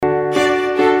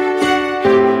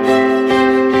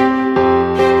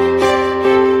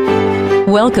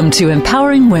Welcome to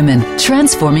Empowering Women,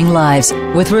 Transforming Lives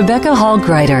with Rebecca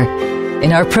Hall-Gruyter.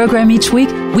 In our program each week,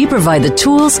 we provide the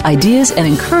tools, ideas, and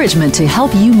encouragement to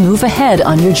help you move ahead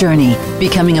on your journey,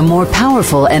 becoming a more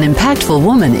powerful and impactful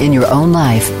woman in your own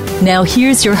life. Now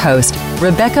here's your host,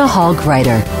 Rebecca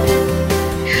Hall-Gruyter.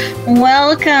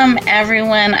 Welcome,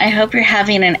 everyone. I hope you're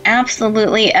having an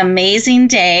absolutely amazing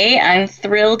day. I'm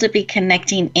thrilled to be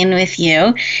connecting in with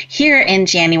you here in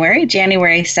January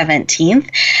 17th,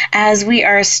 as we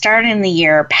are starting the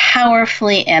year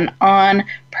powerfully and on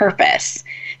purpose.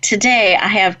 Today, I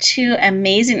have two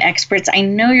amazing experts. I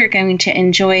know you're going to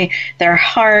enjoy their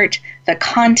heart, the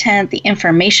content, the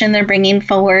information they're bringing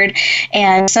forward,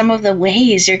 and some of the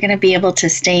ways you're going to be able to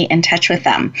stay in touch with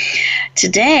them.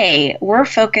 Today, we're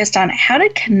focused on how to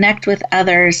connect with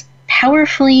others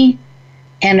powerfully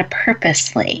and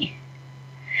purposely.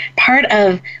 Part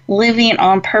of living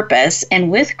on purpose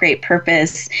and with great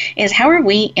purpose is, how are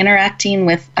we interacting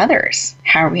with others?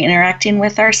 How are we interacting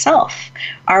with ourselves?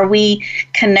 Are we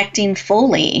connecting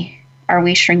fully? Are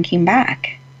we shrinking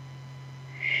back?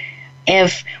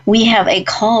 If we have a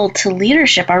call to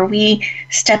leadership, are we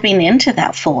stepping into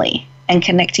that fully and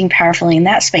connecting powerfully in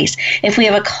that space? If we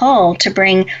have a call to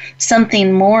bring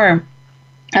something more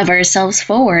of ourselves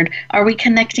forward, are we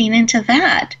connecting into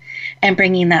that and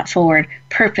bringing that forward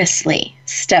purposely,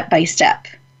 step by step?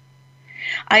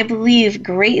 I believe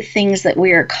great things that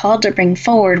we are called to bring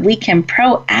forward, we can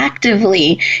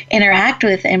proactively interact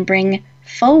with and bring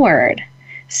forward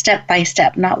step by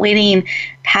step, not waiting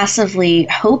passively,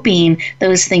 hoping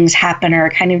those things happen, or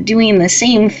kind of doing the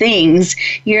same things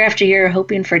year after year,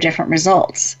 hoping for different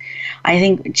results. I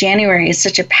think January is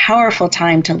such a powerful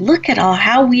time to look at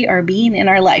how we are being in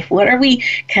our life. What are we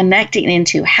connecting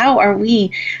into? How are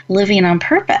we living on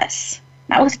purpose?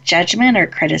 Not with judgment or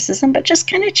criticism, but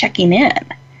just kind of checking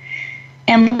in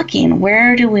and looking,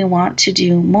 where do we want to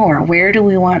do more? Where do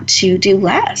we want to do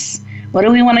less? What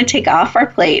do we want to take off our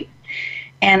plate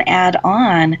and add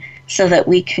on so that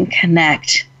we can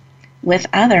connect with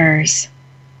others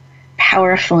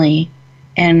powerfully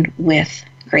and with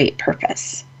great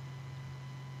purpose?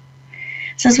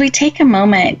 So as we take a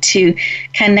moment to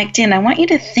connect in, I want you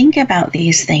to think about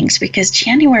these things, because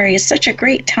January is such a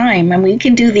great time, and we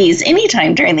can do these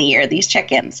anytime during the year, these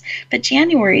check-ins. But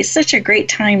January is such a great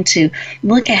time to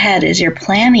look ahead as you're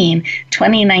planning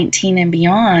 2019 and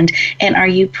beyond. And are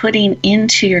you putting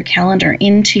into your calendar,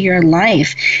 into your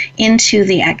life, into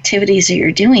the activities that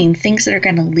you're doing, things that are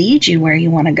going to lead you where you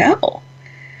want to go?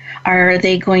 Are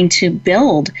they going to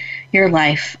build your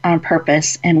life on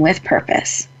purpose and with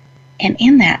purpose? And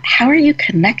in that, how are you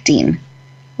connecting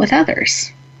with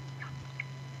others?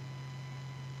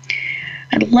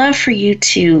 I'd love for you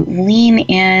to lean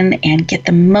in and get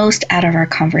the most out of our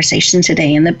conversation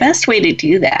today. And the best way to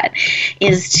do that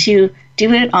is to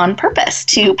do it on purpose,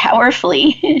 to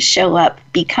powerfully show up,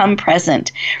 become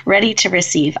present, ready to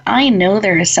receive. I know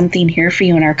there is something here for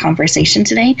you in our conversation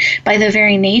today by the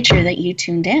very nature that you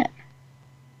tuned in.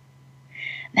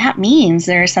 That means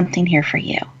there is something here for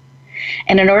you.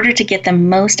 And in order to get the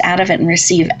most out of it and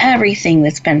receive everything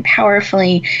that's been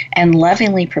powerfully and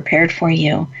lovingly prepared for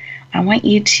you, I want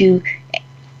you to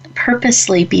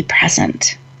purposely be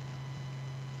present,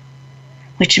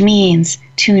 which means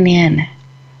tune in,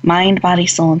 mind, body,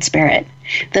 soul, and spirit.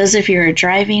 Those of you who are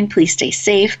driving, please stay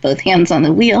safe, both hands on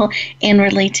the wheel,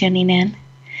 inwardly tuning in.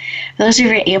 Those of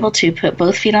you who are able to, put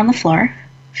both feet on the floor,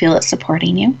 feel it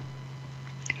supporting you.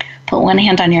 Put one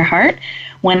hand on your heart,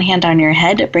 one hand on your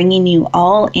head, bringing you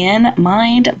all in,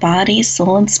 mind, body,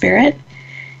 soul, and spirit,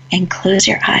 and close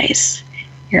your eyes.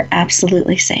 You're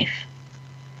absolutely safe.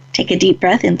 Take a deep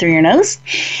breath in through your nose.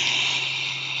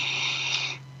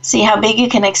 See how big you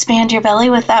can expand your belly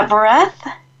with that breath,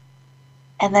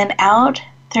 and then out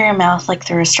through your mouth like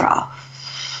through a straw.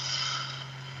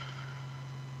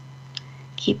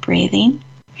 Keep breathing.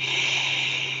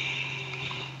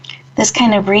 This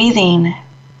kind of breathing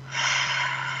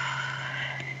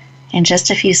in just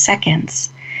a few seconds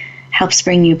helps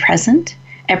bring you present.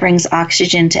 It brings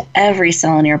oxygen to every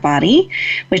cell in your body,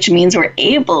 which means we're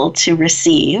able to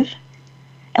receive.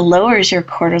 It lowers your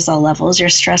cortisol levels, your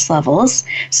stress levels,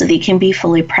 so that you can be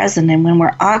fully present. And when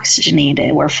we're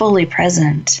oxygenated, we're fully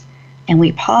present, and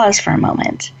we pause for a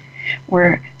moment,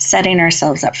 we're setting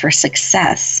ourselves up for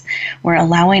success. We're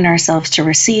allowing ourselves to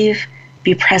receive,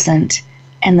 be present,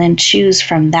 and then choose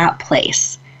from that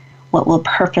place what will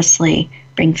purposely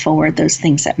bring forward those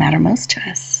things that matter most to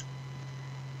us.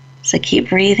 So keep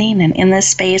breathing, and in this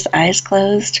space, eyes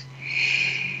closed.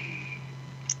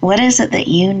 What is it that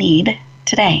you need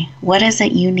today? What is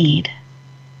it you need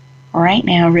right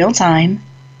now, real time,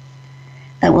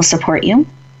 that will support you,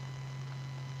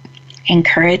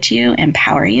 encourage you,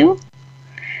 empower you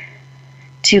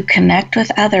to connect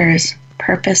with others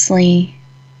purposely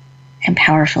and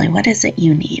powerfully. What is it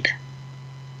you need?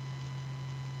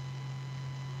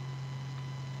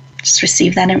 Just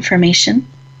receive that information.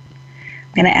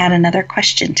 I'm going to add another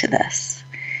question to this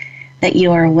that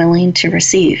you are willing to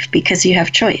receive because you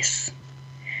have choice.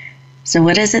 So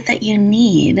what is it that you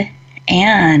need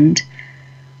and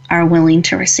are willing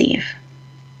to receive?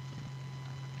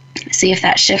 See if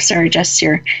that shifts or adjusts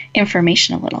your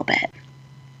information a little bit.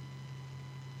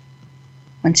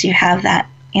 Once you have that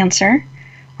answer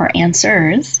or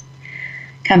answers,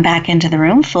 come back into the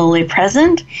room, fully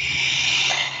present.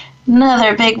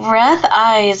 Another big breath,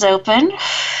 eyes open.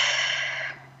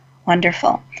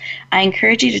 Wonderful. I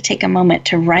encourage you to take a moment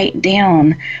to write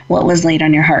down what was laid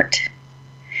on your heart.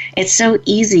 It's so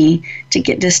easy to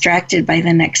get distracted by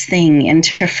the next thing and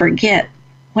to forget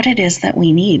what it is that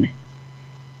we need.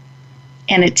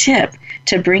 And a tip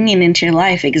to bringing into your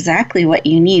life exactly what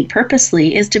you need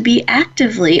purposely is to be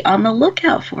actively on the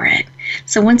lookout for it.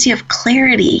 So once you have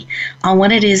clarity on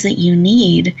what it is that you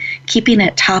need, keeping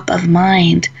it top of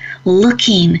mind,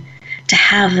 looking to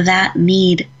have that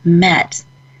need met,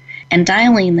 and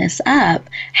dialing this up,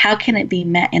 how can it be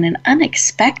met in an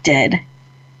unexpected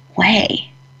way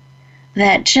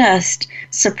that just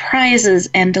surprises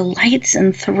and delights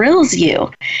and thrills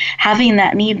you? Having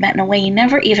that need met in a way you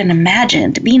never even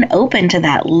imagined, being open to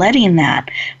that, letting that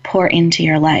pour into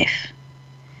your life.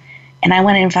 And I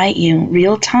want to invite you,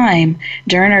 real time,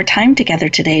 during our time together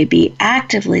today, be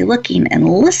actively looking and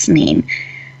listening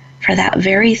for that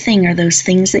very thing or those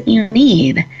things that you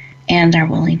need and are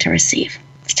willing to receive.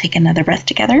 Let's take another breath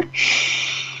together.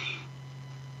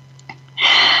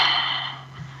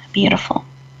 Beautiful.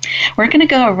 We're going to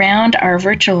go around our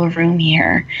virtual room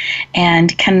here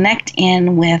and connect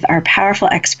in with our powerful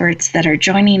experts that are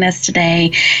joining us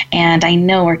today. And I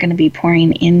know we're going to be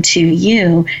pouring into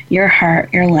you, your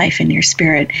heart, your life, and your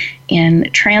spirit in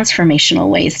transformational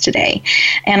ways today.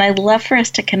 And I'd love for us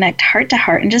to connect heart to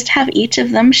heart and just have each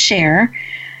of them share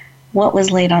what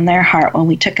was laid on their heart when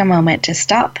we took a moment to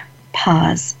stop,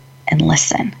 pause, and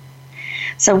listen.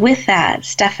 So with that,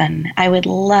 Stefan, I would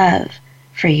love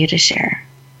for you to share.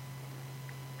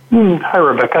 Hi,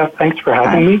 Rebecca. Thanks for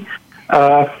having me.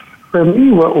 For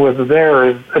me, what was there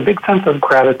is a big sense of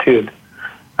gratitude.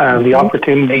 The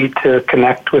opportunity to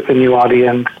connect with a new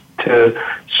audience, to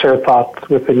share thoughts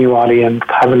with a new audience,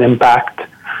 have an impact.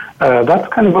 That's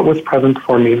kind of what was present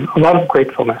for me. A lot of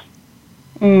gratefulness.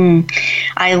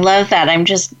 I love that. I'm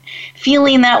just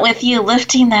feeling that with you,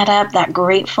 lifting that up, that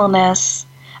gratefulness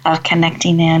of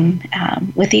connecting in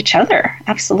with each other.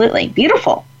 Absolutely.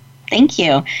 Beautiful. Thank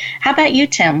you. How about you,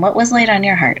 Tim? What was laid on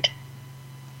your heart?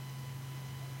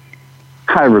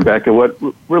 Hi, Rebecca. What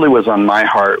really was on my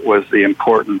heart was the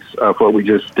importance of what we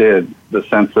just did, the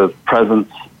sense of presence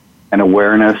and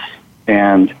awareness,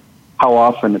 and how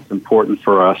often it's important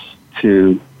for us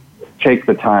to take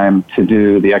the time to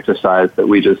do the exercise that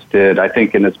we just did. I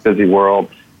think in this busy world,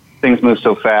 things move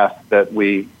so fast that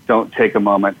we don't take a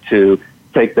moment to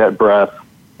take that breath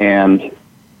and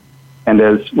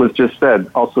as was just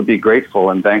said, also be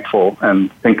grateful and thankful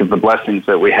and think of the blessings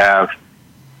that we have.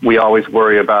 We always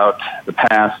worry about the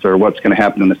past or what's going to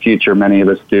happen in the future. Many of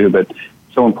us do, but it's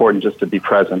so important just to be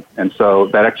present. And so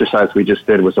that exercise we just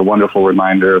did was a wonderful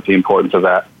reminder of the importance of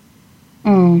that.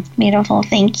 Beautiful.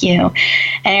 Thank you.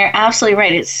 And you're absolutely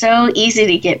right. It's so easy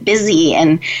to get busy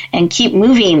and keep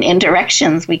moving in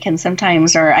directions we can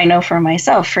sometimes, or I know for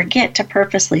myself, forget to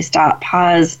purposely stop,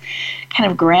 pause, kind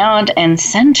of ground and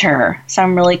center. So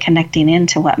I'm really connecting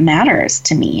into what matters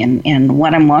to me and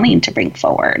what I'm wanting to bring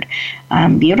forward.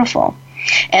 Beautiful.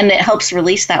 And it helps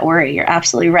release that worry. You're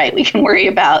absolutely right. We can worry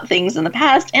about things in the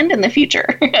past and in the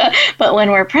future. But when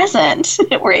we're present,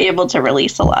 we're able to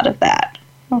release a lot of that.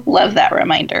 Love that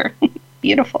reminder.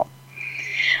 Beautiful.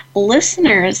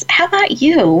 Listeners, how about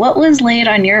you? What was laid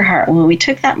on your heart when we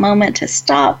took that moment to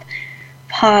stop,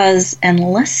 pause, and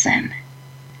listen?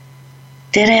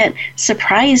 Did it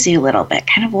surprise you a little bit?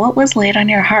 Kind of what was laid on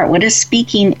your heart? What is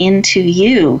speaking into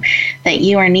you that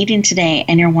you are needing today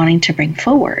and you're wanting to bring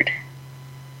forward?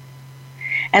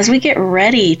 As we get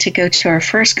ready to go to our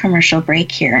first commercial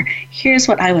break here, here's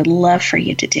what I would love for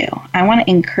you to do. I want to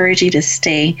encourage you to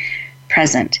stay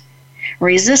present.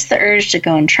 Resist the urge to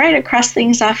go and try to cross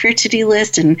things off your to-do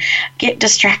list and get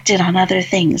distracted on other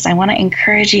things. I want to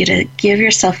encourage you to give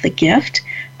yourself the gift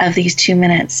of these 2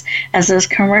 minutes as those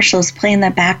commercials play in the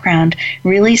background,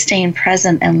 really staying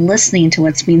present and listening to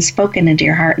what's being spoken into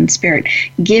your heart and spirit.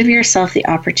 Give yourself the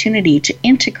opportunity to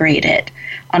integrate it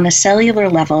on a cellular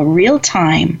level, real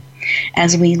time,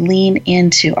 as we lean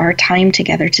into our time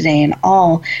together today and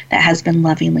all that has been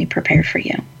lovingly prepared for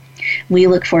you. We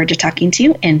look forward to talking to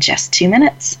you in just 2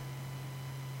 minutes.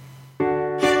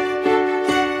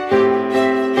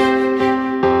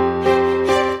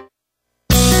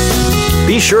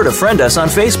 Be sure to friend us on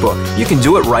Facebook. You can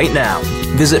do it right now.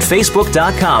 Visit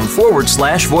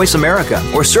facebook.com/Voice America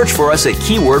or search for us at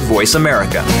keyword Voice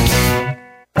America.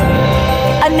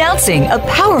 Announcing a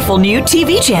powerful new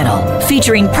TV channel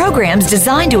featuring programs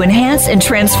designed to enhance and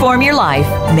transform your life.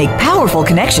 Make powerful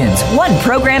connections, one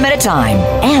program at a time.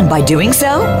 And by doing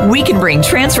so, we can bring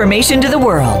transformation to the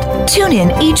world. Tune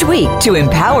in each week to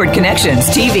Empowered Connections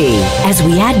TV as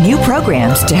we add new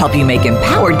programs to help you make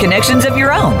empowered connections of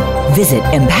your own. Visit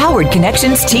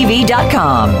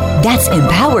empoweredconnectionstv.com. That's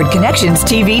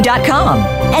empoweredconnectionstv.com.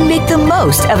 And make the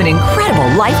most of an incredible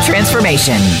life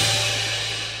transformation.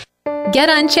 Get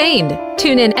Unchained.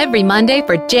 Tune in every Monday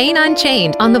for Jane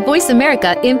Unchained on the Voice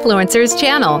America Influencers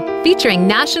channel, featuring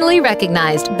nationally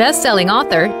recognized best-selling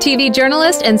author, TV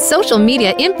journalist, and social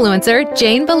media influencer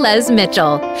Jane Velez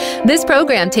Mitchell. This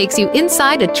program takes you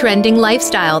inside a trending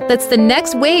lifestyle that's the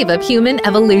next wave of human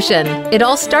evolution. It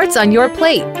all starts on your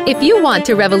plate. If you want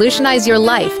to revolutionize your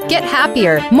life, get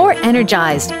happier, more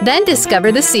energized, then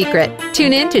discover the secret.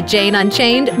 Tune in to Jane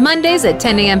Unchained Mondays at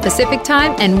 10 a.m. Pacific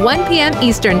Time and 1 p.m.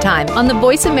 Eastern Time on the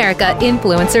Voice America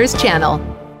Influencers channel.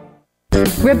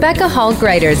 Rebecca Hall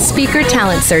Greider's Speaker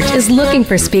Talent Search is looking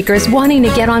for speakers wanting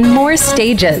to get on more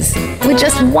stages. With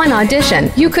just one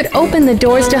audition, you could open the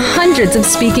doors to hundreds of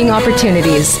speaking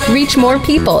opportunities, reach more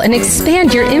people, and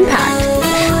expand your impact.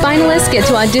 Finalists get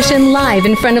to audition live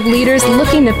in front of leaders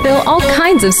looking to fill all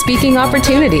kinds of speaking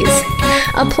opportunities.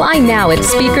 Apply now at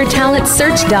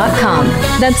SpeakerTalentSearch.com.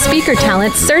 That's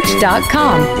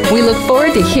SpeakerTalentSearch.com. We look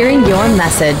forward to hearing your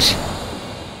message.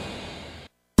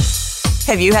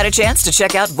 Have you had a chance to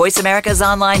check out Voice America's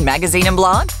online magazine and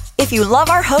blog? If you love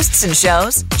our hosts and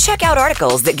shows, check out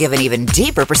articles that give an even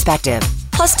deeper perspective,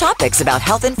 plus topics about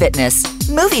health and fitness,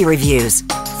 movie reviews,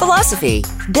 philosophy,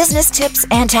 business tips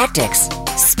and tactics,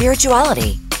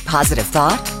 spirituality, positive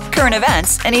thought, current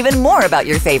events, and even more about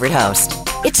your favorite host.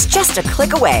 It's just a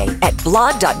click away at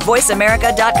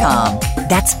blog.voiceamerica.com.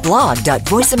 That's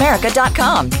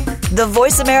blog.voiceamerica.com. The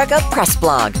Voice America Press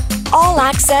Blog. All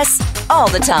access, all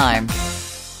the time.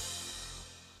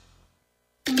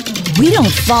 We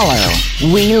don't follow,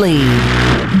 we lead.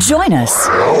 Join us,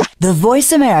 the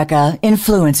Voice America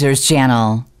Influencers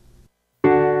Channel.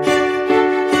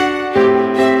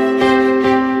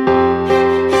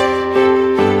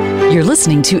 You're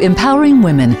listening to Empowering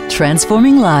Women,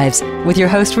 Transforming Lives with your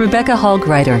host, Rebecca Hall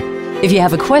Greider. If you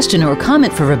have a question or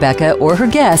comment for Rebecca or her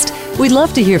guest, we'd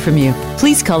love to hear from you.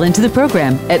 Please call into the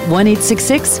program at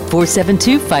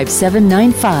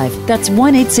 1-866-472-5795. That's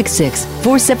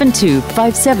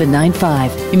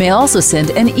 1-866-472-5795. You may also send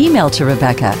an email to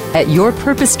Rebecca at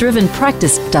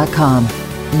yourpurposedrivenpractice.com.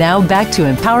 Now back to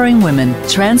Empowering Women,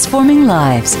 Transforming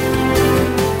Lives.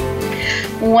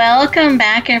 Welcome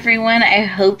back, everyone. I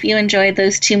hope you enjoyed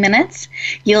those 2 minutes.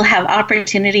 You'll have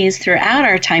opportunities throughout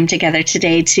our time together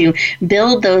today to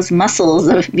build those muscles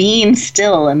of being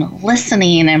still and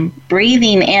listening and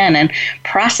breathing in and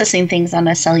processing things on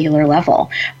a cellular level.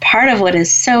 Part of what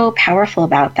is so powerful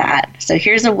about that, so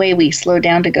here's a way we slow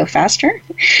down to go faster,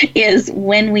 is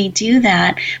when we do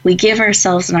that, we give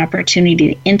ourselves an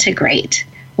opportunity to integrate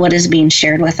what is being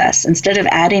shared with us. Instead of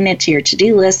adding it to your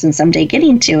to-do list and someday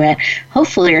getting to it,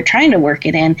 hopefully you're trying to work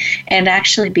it in, and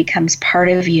actually becomes part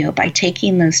of you by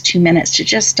taking those 2 minutes to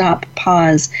just stop,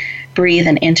 pause, breathe,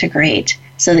 and integrate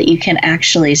so that you can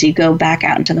actually, as you go back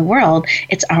out into the world,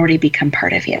 it's already become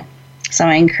part of you. So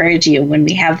I encourage you, when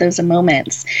we have those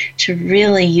moments, to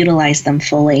really utilize them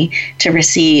fully to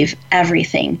receive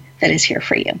everything that is here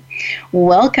for you.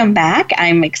 Welcome back.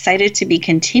 I'm excited to be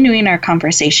continuing our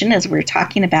conversation as we're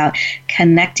talking about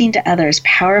connecting to others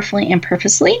powerfully and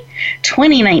purposely,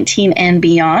 2019 and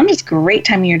beyond. It's a great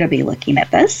time of year to be looking at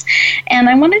this. And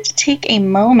I wanted to take a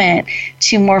moment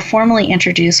to more formally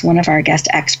introduce one of our guest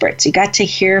experts. You got to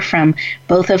hear from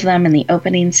both of them in the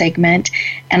opening segment,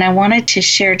 and I wanted to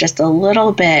share just a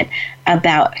little bit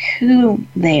about who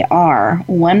they are,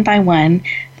 one by one,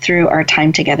 through our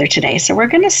time together today. So we're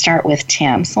going to start with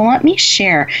Tim. So let me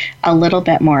share a little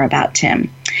bit more about Tim.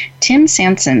 Tim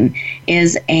Sanson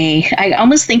is I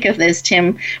almost think of this,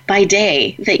 Tim, by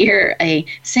day, that you're a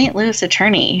St. Louis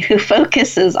attorney who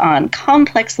focuses on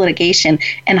complex litigation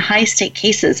and high-stake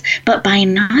cases, but by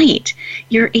night,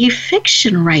 you're a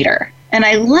fiction writer. And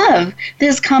I love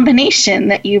this combination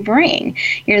that you bring.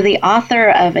 You're the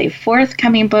author of a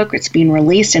forthcoming book. It's being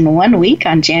released in 1 week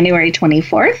on January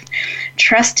 24th,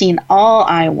 Trusting All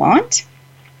I Want.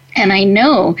 And I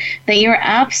know that you're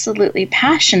absolutely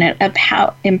passionate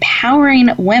about empowering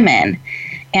women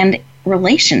and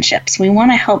relationships. We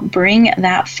want to help bring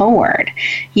that forward.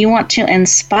 You want to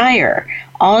inspire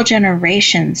all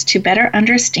generations to better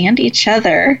understand each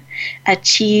other,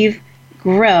 achieve,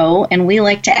 grow, and we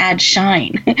like to add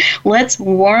shine. Let's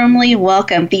warmly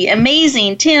welcome the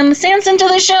amazing Tim Sampson to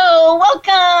the show.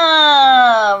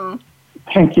 Welcome!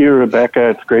 Thank you, Rebecca.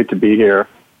 It's great to be here.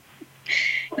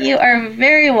 You are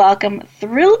very welcome.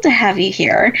 Thrilled to have you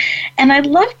here. And I'd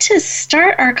love to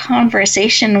start our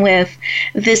conversation with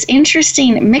this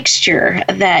interesting mixture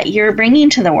that you're bringing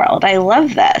to the world. I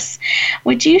love this.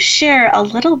 Would you share a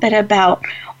little bit about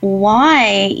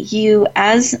why you,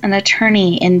 as an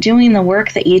attorney, in doing the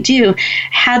work that you do,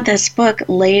 had this book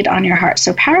laid on your heart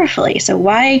so powerfully? So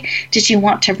why did you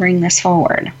want to bring this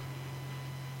forward?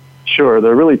 Sure.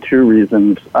 There are really two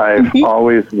reasons. I've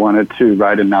always wanted to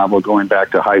write a novel going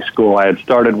back to high school. I had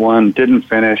started one, didn't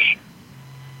finish.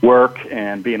 Work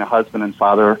and being a husband and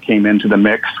father came into the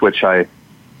mix, which I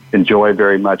enjoy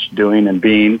very much doing and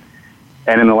being.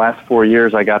 And in the last 4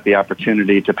 years, I got the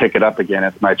opportunity to pick it up again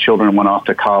as my children went off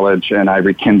to college, and I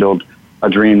rekindled a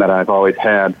dream that I've always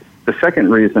had. The second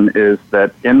reason is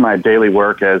that in my daily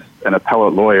work as an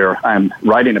appellate lawyer, I'm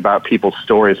writing about people's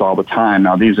stories all the time.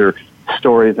 Now, these are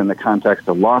stories in the context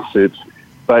of lawsuits,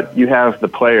 but you have the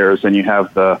players and you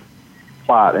have the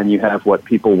plot and you have what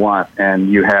people want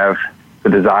and you have the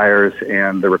desires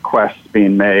and the requests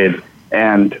being made.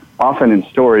 And often in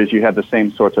stories, you have the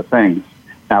same sorts of things.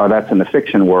 Now, that's in the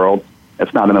fiction world.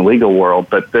 It's not in the legal world,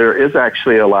 but there is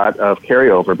actually a lot of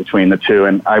carryover between the two.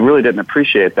 And I really didn't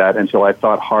appreciate that until I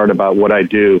thought hard about what I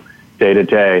do day to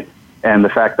day. And the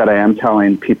fact that I am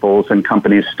telling people's and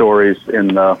companies' stories in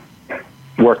the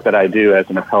work that I do as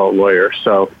an appellate lawyer.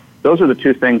 So those are the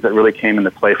two things that really came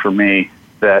into play for me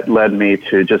that led me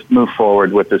to just move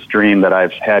forward with this dream that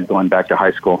I've had going back to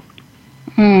high school.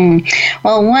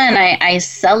 Well, one, I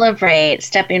celebrate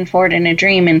stepping forward in a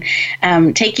dream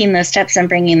and taking those steps and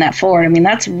bringing that forward. I mean,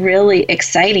 that's really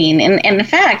exciting. And in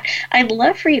fact, I'd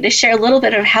love for you to share a little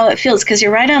bit of how it feels, because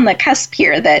you're right on the cusp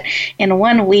here that in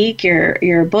 1 week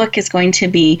your book is going to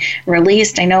be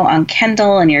released, I know, on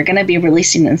Kindle, and you're going to be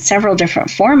releasing in several different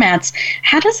formats.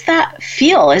 How does that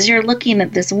feel as you're looking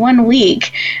at this 1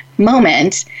 week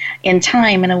moment in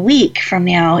time, and a week from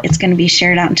now it's going to be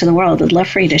shared out into the world? I'd love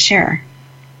for you to share.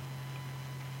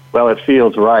 Well, it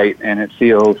feels right, and it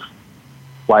feels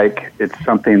like it's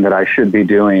something that I should be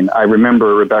doing. I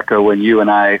remember, Rebecca, when you and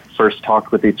I first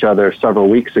talked with each other several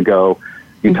weeks ago,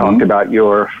 you talked about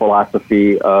your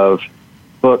philosophy of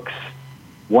books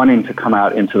wanting to come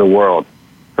out into the world,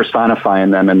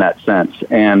 personifying them in that sense.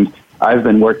 And I've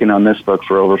been working on this book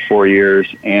for over 4 years,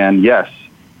 and yes,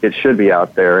 it should be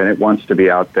out there, and it wants to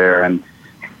be out there. And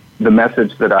the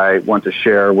message that I want to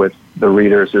share with the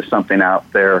readers is something out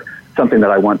there, something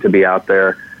that I want to be out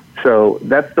there. So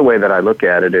that's the way that I look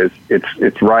at it. Is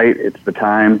it's right, it's the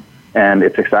time, and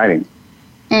it's exciting.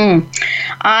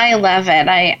 I love it.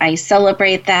 I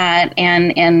celebrate that,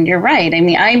 and you're right. I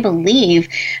mean, I believe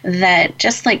that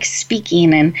just like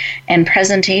speaking and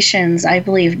presentations, I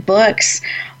believe books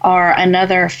are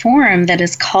another form that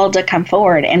is called to come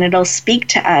forward, and it'll speak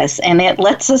to us, and it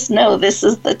lets us know this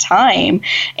is the time,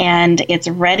 and it's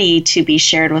ready to be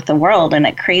shared with the world, and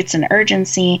it creates an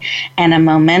urgency and a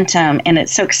momentum, and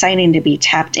it's so exciting to be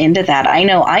tapped into that. I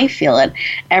know I feel it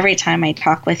every time I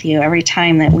talk with you, every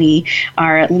time that we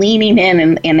are leaning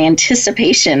in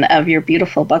anticipation of your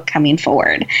beautiful book coming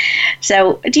forward.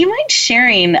 So do you mind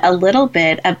sharing a little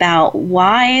bit about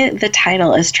why the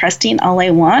title is Trusting All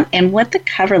I Want and what the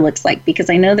cover looks like? Because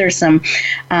I know there's some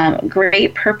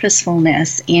great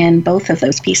purposefulness in both of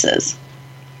those pieces.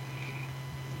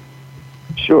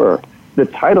 Sure. The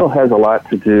title has a lot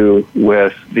to do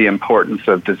with the importance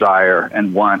of desire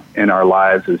and want in our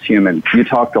lives as humans. You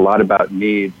talked a lot about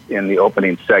needs in the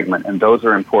opening segment, and those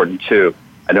are important too.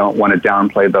 I don't want to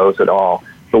downplay those at all.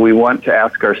 But we want to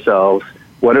ask ourselves,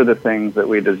 what are the things that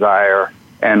we desire,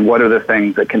 and what are the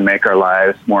things that can make our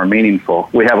lives more meaningful?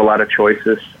 We have a lot of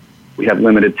choices. We have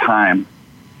limited time.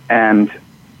 And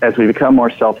as we become more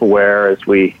self-aware, as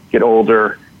we get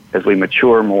older, as we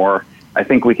mature more, I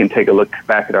think we can take a look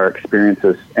back at our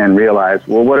experiences and realize,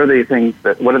 well, what are the things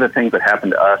that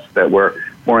happened to us that were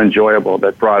more enjoyable,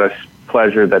 that brought us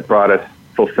pleasure, that brought us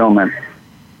fulfillment?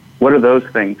 What are those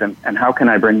things, and how can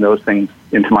I bring those things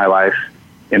into my life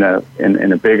in a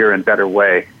bigger and better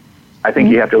way? I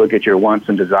think you have to look at your wants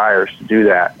and desires to do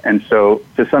that. And so,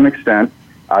 to some extent,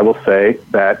 I will say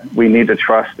that we need to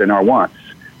trust in our wants.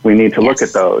 We need to look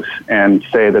at those and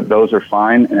say that those are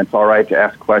fine, and it's all right to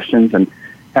ask questions and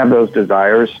have those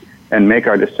desires and make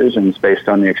our decisions based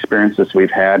on the experiences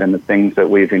we've had and the things that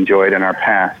we've enjoyed in our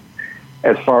past.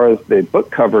 As far as the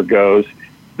book cover goes,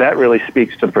 that really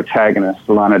speaks to the protagonist,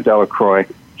 Lana Delacroix.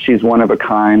 She's one of a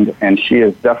kind, and she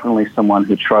is definitely someone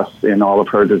who trusts in all of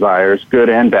her desires, good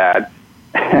and bad.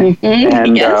 And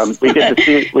we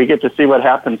get to see what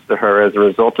happens to her as a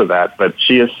result of that. But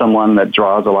she is someone that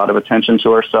draws a lot of attention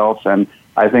to herself, and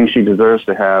I think she deserves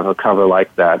to have a cover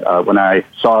like that. When I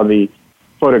saw the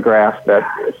photograph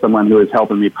that someone who was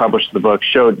helping me publish the book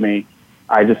showed me,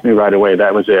 I just knew right away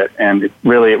that was it. And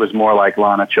it was more like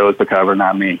Lana chose the cover,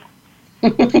 not me.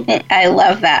 I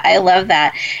love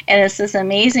that. And it's this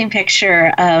amazing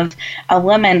picture of a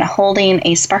woman holding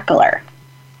a sparkler,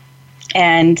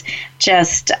 and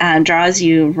just draws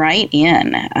you right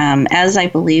in, as I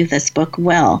believe this book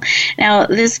will. Now,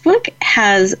 this book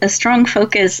has a strong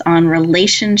focus on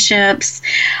relationships,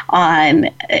 on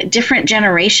different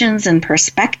generations and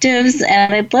perspectives,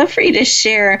 and I'd love for you to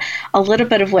share a little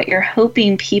bit of what you're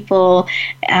hoping people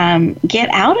get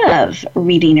out of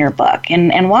reading your book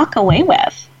and walk away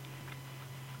with.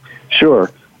 Sure.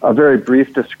 A very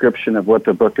brief description of what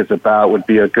the book is about would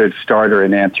be a good starter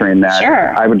in answering that.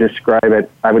 Sure. I would describe it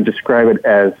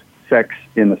as Sex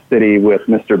in the City with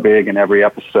Mr. Big in every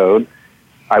episode.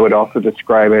 I would also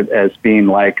describe it as being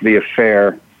like The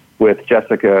Affair with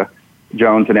Jessica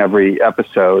Jones in every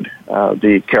episode,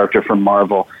 the character from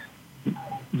Marvel.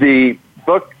 The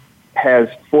book has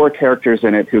 4 characters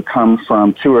in it who come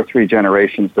from 2 or 3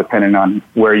 generations, depending on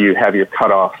where you have your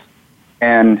cutoff.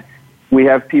 And we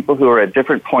have people who are at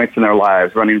different points in their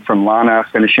lives, running from Lana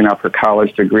finishing up her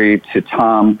college degree to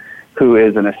Tom, who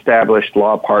is an established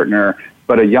law partner,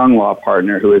 but a young law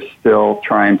partner who is still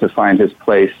trying to find his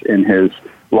place in his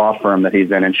law firm that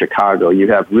he's in Chicago. You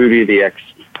have Rudy, the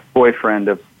ex-boyfriend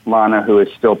of Lana, who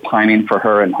is still pining for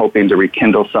her and hoping to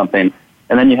rekindle something.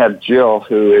 And then you have Jill,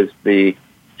 who is the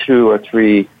 2 or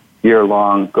 3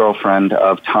 year-long girlfriend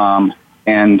of Tom,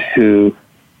 and who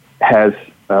has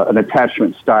an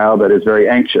attachment style that is very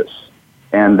anxious,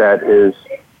 and that is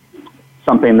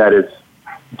something that is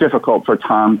difficult for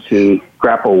Tom to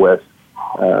grapple with.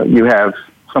 You have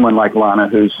someone like Lana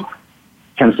who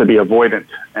tends to be avoidant,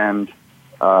 and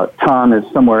Tom is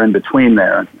somewhere in between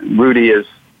there. Rudy is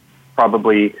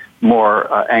probably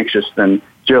more anxious than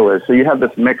Jill is. So you have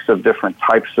this mix of different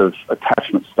types of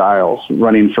attachment styles,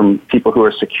 running from people who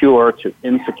are secure to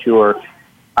insecure.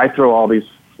 I throw all these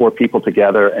 4 people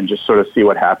together and just sort of see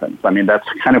what happens. I mean, that's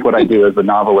kind of what I do as a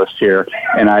novelist here,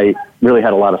 and I really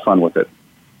had a lot of fun with it.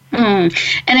 And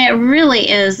it really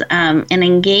is an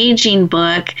engaging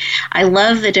book. I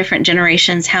love the different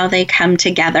generations, how they come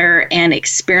together and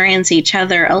experience each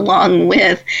other along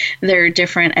with their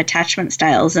different attachment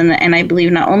styles. And I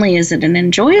believe not only is it an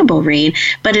enjoyable read,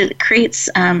 but it creates,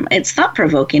 it's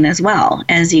thought-provoking as well,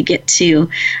 as you get to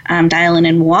dial in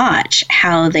and watch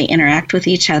how they interact with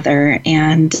each other.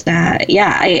 And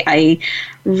I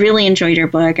really enjoyed your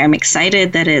book. I'm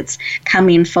excited that it's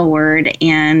coming forward,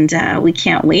 and we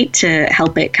can't wait to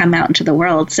help it come out into the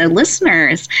world. So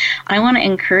listeners, I want to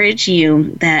encourage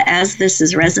you that as this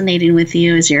is resonating with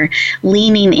you, as you're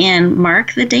leaning in,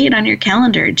 mark the date on your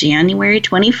calendar, January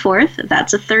 24th.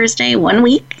 That's a Thursday, 1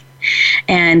 week.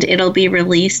 And it'll be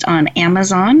released on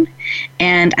Amazon.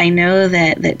 And I know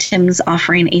that Tim's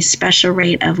offering a special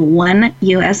rate of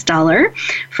 $1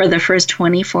 for the first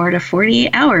 24 to 48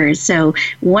 hours. So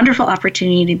wonderful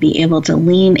opportunity to be able to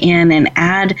lean in and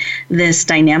add this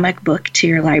dynamic book to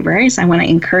your library. So I want to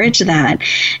encourage that.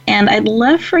 And I'd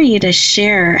love for you to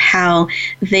share how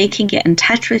they can get in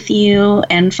touch with you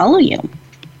and follow you.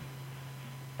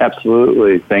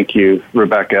 Absolutely. Thank you,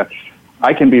 Rebecca.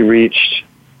 I can be reached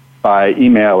by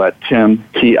email at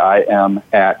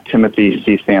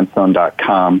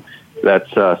tim@timothycsansone.com.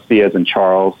 That's C as in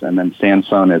Charles, and then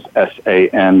Sansone is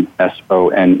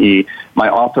Sansone. My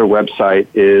author website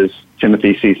is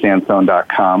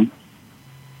timothycsansone.com.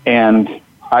 And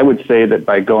I would say that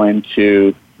by going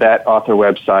to that author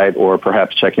website, or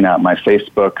perhaps checking out my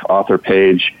Facebook author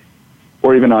page,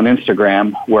 or even on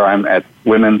Instagram, where I'm at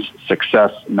Women's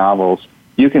Success Novels,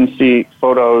 you can see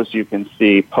photos, you can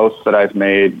see posts that I've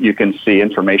made, you can see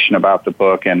information about the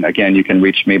book, and again, you can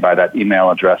reach me by that email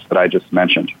address that I just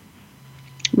mentioned.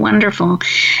 Wonderful.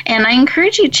 And I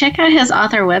encourage you to check out his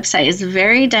author website. It's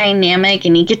very dynamic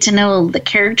and you get to know the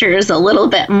characters a little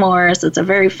bit more. So it's a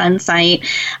very fun site.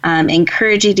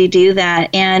 Encourage you to do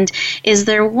that. And is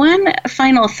there one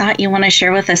final thought you want to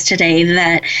share with us today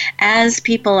that as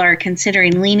people are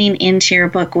considering leaning into your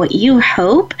book, what you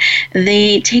hope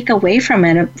they take away from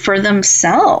it for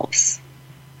themselves?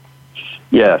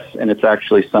 Yes, and it's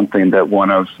actually something that one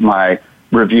of my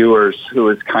reviewers who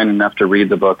was kind enough to read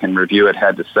the book and review it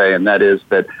had to say, and that is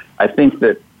that I think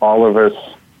that all of us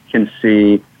can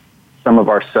see some of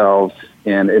ourselves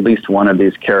in at least one of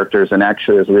these characters, and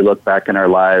actually as we look back in our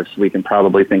lives, we can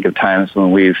probably think of times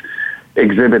when we've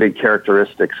exhibited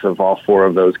characteristics of all four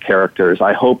of those characters.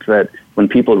 I hope that when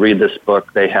people read this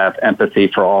book, they have empathy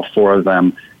for all four of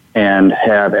them and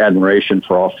have admiration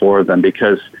for all four of them,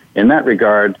 because in that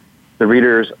regard, the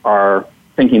readers are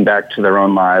thinking back to their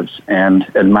own lives and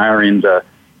admiring the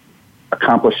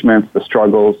accomplishments, the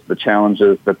struggles, the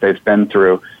challenges that they've been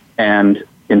through. And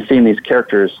in seeing these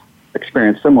characters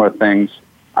experience similar things,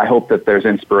 I hope that there's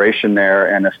inspiration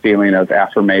there and a feeling of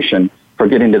affirmation for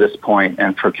getting to this point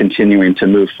and for continuing to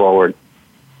move forward.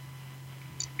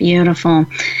 Beautiful.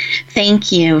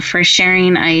 Thank you for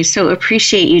sharing. I so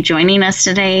appreciate you joining us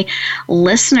today.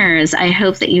 Listeners, I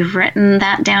hope that you've written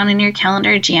that down in your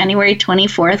calendar, January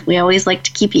 24th. We always like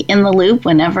to keep you in the loop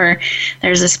whenever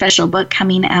there's a special book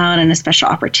coming out and a special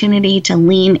opportunity to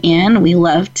lean in. We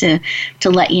love to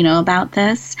let you know about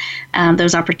this,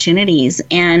 those opportunities.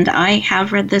 And I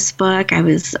have read this book. I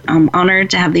was honored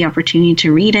to have the opportunity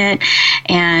to read it.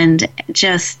 And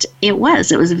it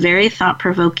was very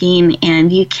thought-provoking,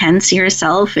 and you can see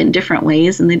yourself in different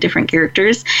ways in the different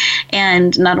characters.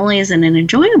 And not only is it an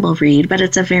enjoyable read, but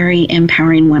it's a very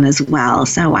empowering one as well.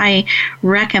 So I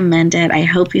recommend it. I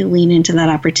hope you lean into that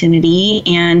opportunity.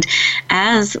 And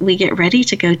as we get ready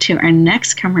to go to our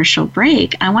next commercial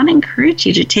break, I want to encourage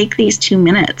you to take these 2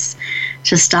 minutes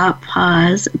to stop,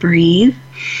 pause, breathe,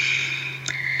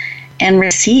 and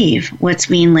receive what's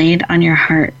being laid on your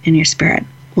heart and your spirit.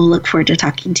 We'll look forward to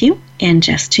talking to you in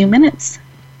just 2 minutes.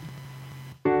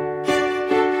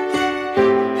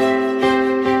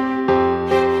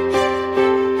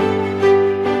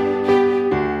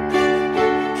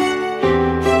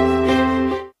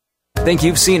 Think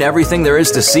you've seen everything there is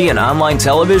to see in online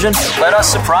television? Let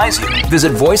us surprise you.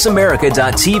 Visit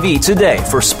voiceamerica.tv today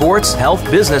for sports, health,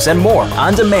 business, and more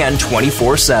on demand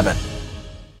 24/7.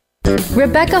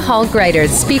 Rebecca Hall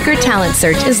Greider's Speaker Talent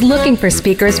Search is looking for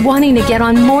speakers wanting to get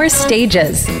on more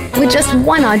stages. With just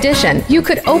one audition, you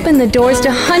could open the doors to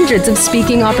hundreds of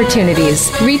speaking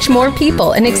opportunities, reach more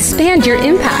people, and expand your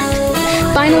impact.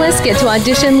 Finalists get to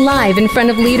audition live in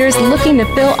front of leaders looking to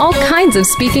fill all kinds of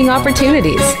speaking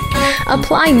opportunities.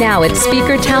 Apply now at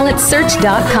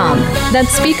SpeakerTalentSearch.com.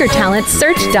 That's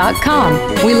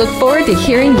SpeakerTalentSearch.com. We look forward to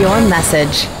hearing your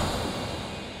message.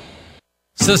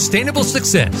 Sustainable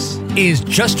success is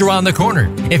just around the corner.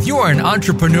 If you are an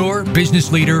entrepreneur,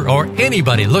 business leader, or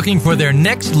anybody looking for their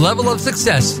next level of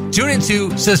success, tune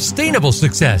into Sustainable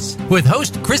Success with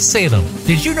host Chris Salem.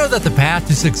 Did you know that the path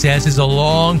to success is a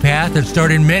long path that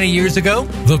started many years ago?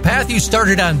 The path you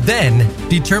started on then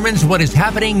determines what is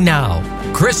happening now.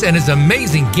 Chris and his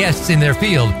amazing guests in their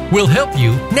field will help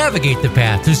you navigate the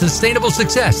path to sustainable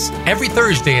success every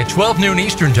Thursday at 12 noon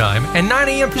Eastern Time and 9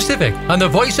 a.m. Pacific on the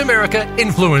Voice America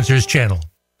Influencers Channel.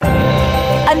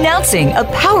 Announcing a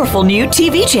powerful new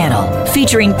TV channel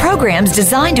featuring programs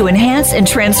designed to enhance and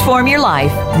transform your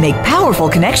life. Make powerful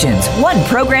connections, one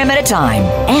program at a time.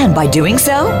 And by doing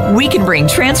so, we can bring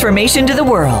transformation to the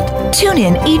world. Tune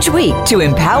in each week to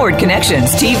Empowered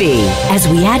Connections TV as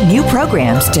we add new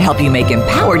programs to help you make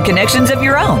empowered connections of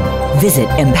your own. Visit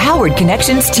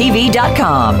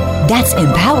EmpoweredConnectionsTV.com. That's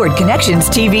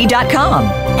EmpoweredConnectionsTV.com.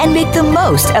 And make the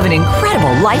most of an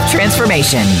incredible life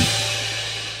transformation.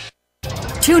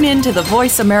 Tune in to the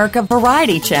Voice America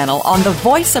Variety channel on the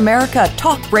Voice America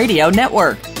Talk Radio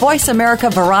Network. Voice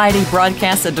America Variety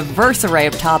broadcasts a diverse array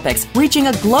of topics, reaching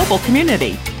a global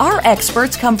community. Our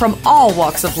experts come from all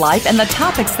walks of life, and the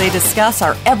topics they discuss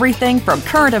are everything from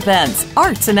current events,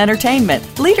 arts and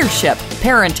entertainment, leadership,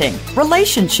 parenting,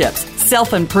 relationships,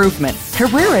 self-improvement,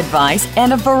 career advice,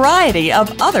 and a variety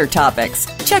of other topics.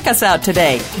 Check us out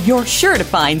today. You're sure to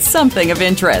find something of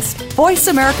interest. Voice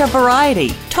America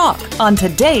Variety. Talk on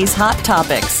today's hot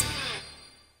topics.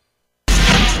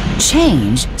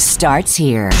 Change starts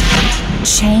here.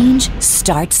 Change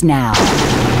starts now.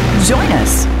 Join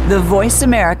us, the Voice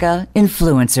America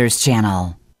Influencers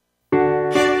Channel.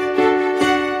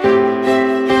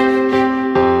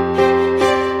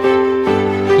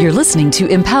 You're listening to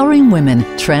Empowering Women,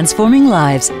 Transforming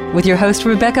Lives with your host,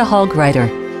 Rebecca Hall Greider.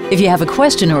 If you have a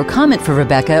question or comment for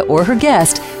Rebecca or her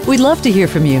guest, we'd love to hear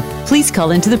from you. Please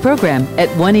call into the program at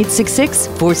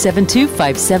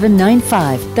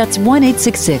 1-866-472-5795. That's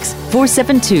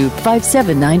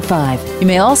 1-866-472-5795. You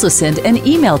may also send an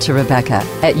email to Rebecca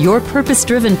at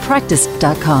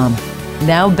yourpurposedrivenpractice.com.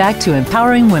 Now back to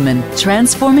Empowering Women,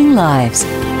 Transforming Lives.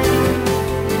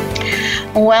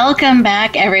 Welcome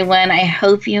back, everyone. I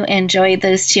hope you enjoyed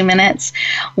those 2 minutes.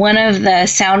 One of the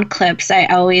sound clips I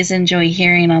always enjoy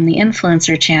hearing on the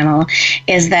Influencer channel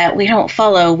is that we don't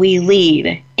follow, we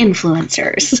lead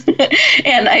influencers.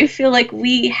 And I feel like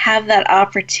we have that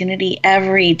opportunity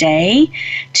every day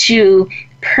to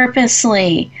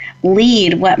purposely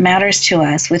lead what matters to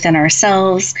us within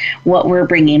ourselves, what we're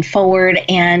bringing forward,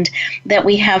 and that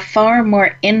we have far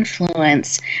more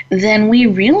influence than we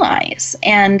realize.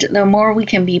 And the more we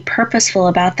can be purposeful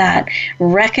about that,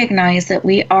 recognize that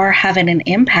we are having an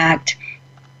impact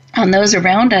on those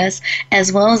around us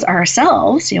as well as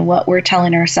ourselves, what we're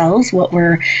telling ourselves, what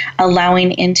we're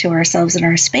allowing into ourselves in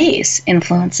our space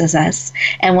influences us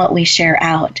and what we share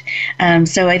out.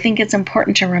 So I think it's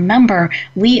important to remember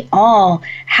we all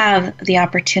have the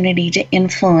opportunity to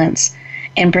influence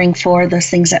and bring forward those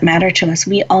things that matter to us.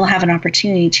 We all have an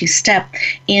opportunity to step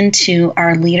into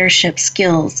our leadership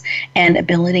skills and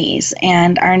abilities.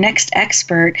 And our next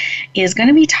expert is going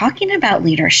to be talking about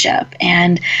leadership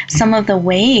and some of the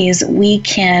ways we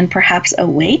can perhaps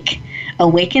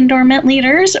awaken dormant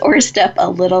leaders or step a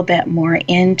little bit more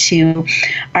into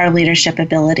our leadership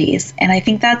abilities. And I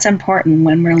think that's important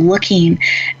when we're looking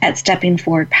at stepping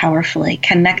forward powerfully,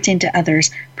 connecting to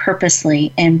others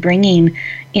purposely, and bringing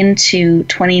into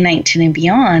 2019 and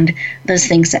beyond those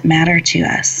things that matter to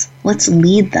us. Let's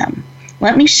lead them.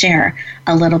 Let me share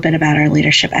a little bit about our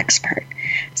leadership expert.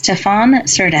 Stefan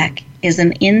Surdek is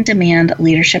an in-demand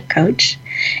leadership coach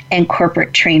and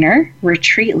corporate trainer,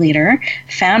 retreat leader,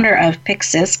 founder of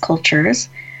Pyxis Cultures,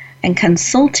 and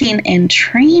consulting and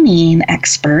training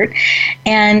expert.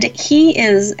 And he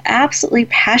is absolutely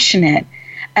passionate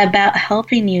about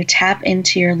helping you tap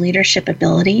into your leadership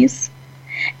abilities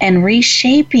and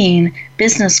reshaping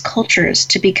business cultures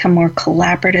to become more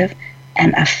collaborative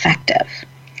and effective.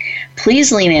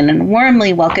 Please lean in and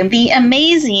warmly welcome the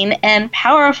amazing and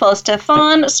powerful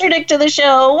Stefan Surdek to the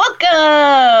show.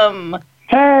 Welcome!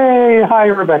 Hey, hi,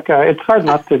 Rebecca. It's hard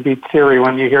not to be teary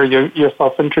when you hear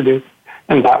yourself introduced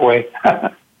in that way.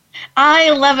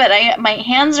 I love it. My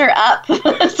hands are up,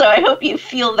 so I hope you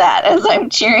feel that as I'm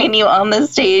cheering you on the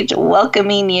stage,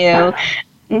 welcoming you.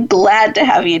 I'm glad to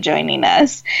have you joining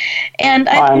us. And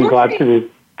I'm glad to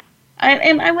be.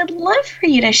 And I would love for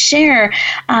you to share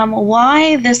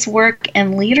why this work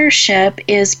and leadership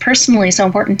is personally so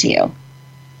important to you.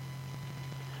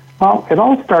 Well, it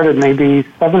all started maybe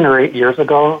 7 or 8 years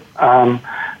ago.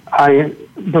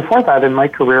 Before that, in my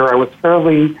career, I was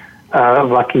fairly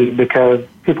lucky because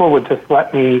people would just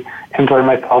let me enjoy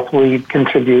myself, lead,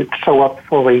 contribute, show up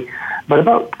fully. But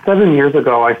about 7 years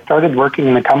ago, I started working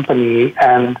in a company,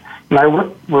 and I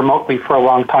worked remotely for a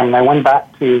long time. And I went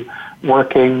back to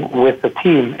working with the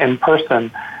team in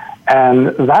person.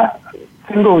 And that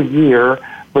single year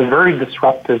was very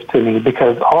disruptive to me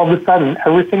because all of a sudden,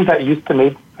 everything that used to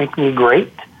make me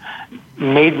great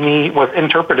was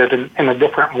interpreted in a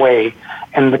different way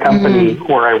in the company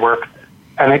where I worked.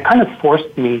 And it kind of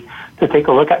forced me to take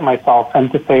a look at myself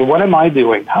and to say, what am I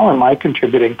doing? How am I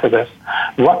contributing to this?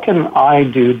 What can I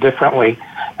do differently?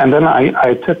 And then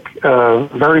I took a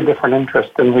very different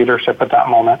interest in leadership at that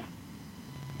moment.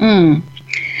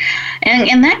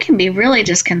 And that can be really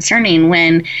disconcerting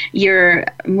when you're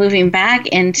moving back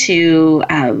into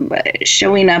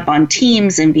showing up on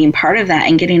teams and being part of that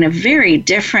and getting a very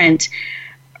different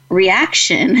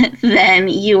reaction than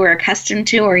you were accustomed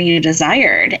to or you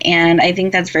desired. And I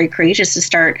think that's very courageous to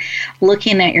start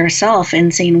looking at yourself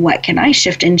and saying, what can I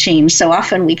shift and change? So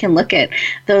often we can look at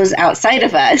those outside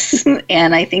of us.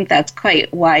 And I think that's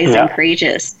quite wise and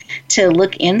courageous to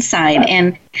look inside.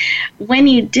 And when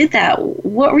you did that,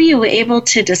 what were you able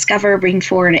to discover, bring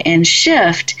forward, and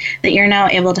shift that you're now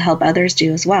able to help others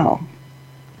do as well?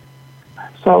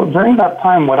 So during that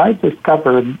time, what I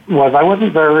discovered was I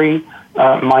wasn't very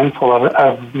mindful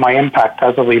of my impact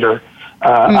as a leader.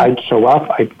 I'd show up,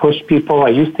 I'd push people. I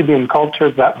used to be in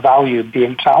cultures that valued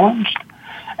being challenged,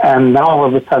 and now all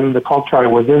of a sudden the culture I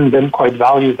was in didn't quite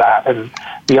value that. And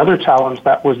the other challenge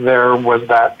that was there was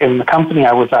that in the company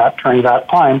I was at during that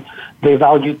time, they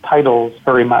valued titles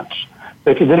very much. So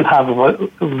if you didn't have a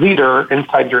leader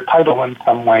inside your title in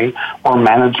some way, or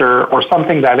manager, or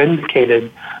something that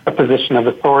indicated a position of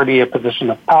authority, a position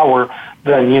of power,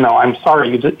 then, I'm sorry,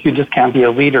 you just can't be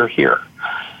a leader here.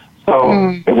 So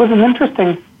it was an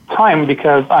interesting time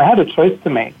because I had a choice to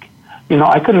make.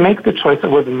 I could make the choice.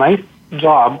 It was a nice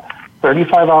job,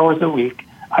 35 hours a week.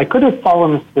 I could have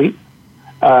fallen asleep,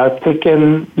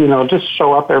 just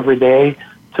show up every day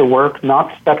to work,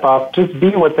 not step up, just be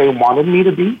what they wanted me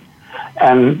to be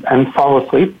and fall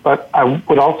asleep. But I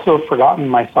would also have forgotten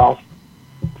myself.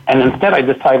 And instead I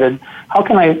decided, how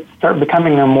can I start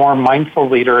becoming a more mindful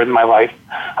leader in my life?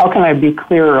 How can I be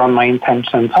clearer on my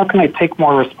intentions? How can I take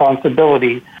more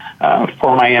responsibility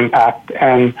for my impact?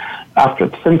 And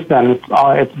since then,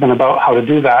 it's been about how to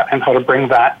do that and how to bring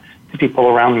that to people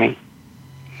around me.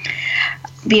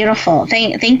 Beautiful.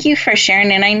 Thank you for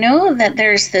sharing. And I know that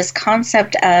there's this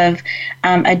concept of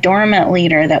a dormant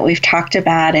leader that we've talked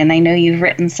about, and I know you've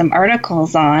written some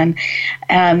articles on.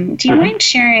 Do you mind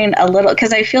sharing a little,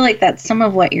 because I feel like that's some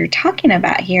of what you're talking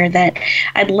about here, that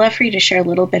I'd love for you to share a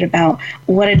little bit about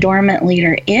what a dormant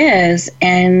leader is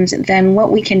and then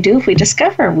what we can do if we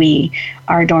discover we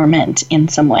are dormant in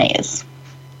some ways.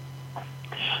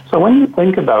 So when you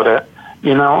think about it,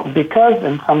 because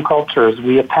in some cultures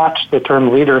we attach the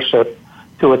term leadership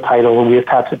to a title and we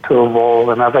attach it to a role,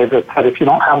 and as I just said, if you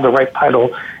don't have the right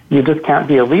title, you just can't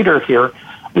be a leader here.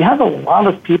 We have a lot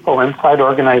of people inside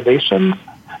organizations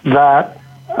that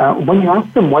when you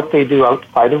ask them what they do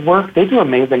outside of work, they do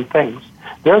amazing things.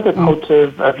 They're the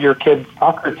coaches of your kids'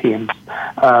 soccer teams.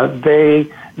 They're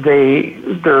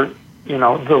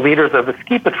the leaders of the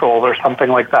ski patrol or something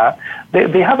like that.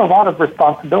 They have a lot of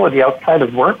responsibility outside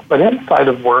of work, but inside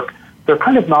of work, they're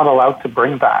kind of not allowed to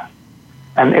bring that.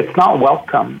 And it's not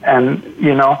welcome. And,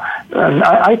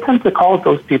 I tend to call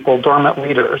those people dormant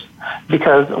leaders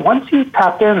because once you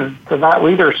tap into that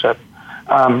leadership,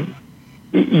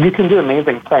 you can do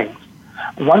amazing things.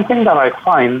 One thing that I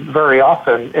find very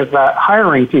often is that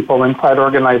hiring people inside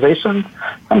organizations,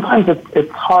 sometimes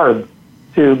it's hard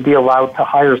to be allowed to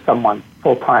hire someone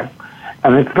full-time.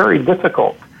 And it's very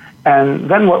difficult. And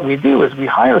then what we do is we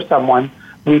hire someone,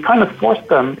 we kind of force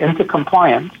them into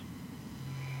compliance.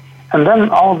 And then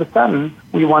all of a sudden,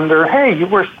 we wonder, hey, you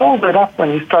were so lit up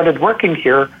when you started working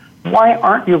here. Why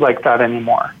aren't you like that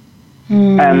anymore?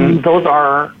 And those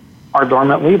are our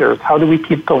dormant leaders. How do we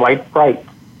keep the light bright?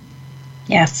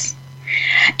 Yes.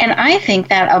 And I think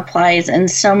that applies in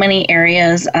so many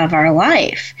areas of our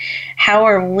life. How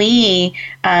are we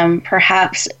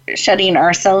perhaps shutting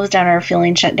ourselves down or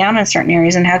feeling shut down in certain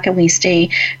areas, and how can we stay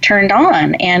turned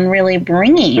on and really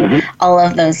bringing all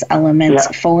of those elements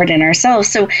forward in ourselves?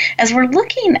 So as we're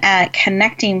looking at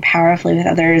connecting powerfully with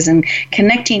others and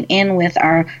connecting in with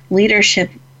our leadership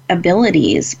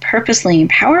abilities purposely and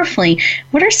powerfully,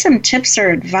 what are some tips or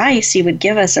advice you would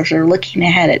give us if we're looking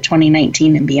ahead at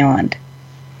 2019 and beyond?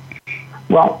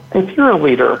 Well, if you're a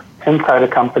leader inside a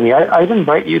company, I'd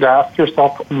invite you to ask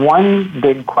yourself one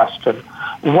big question.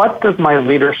 What does my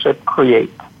leadership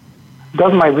create?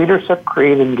 Does my leadership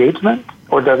create engagement,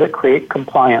 or does it create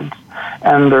compliance?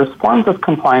 And there's forms of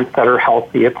compliance that are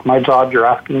healthy. It's my job. You're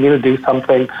asking me to do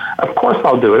something. Of course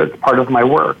I'll do it. It's part of my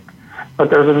work. But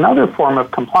there's another form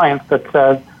of compliance that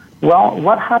says, well,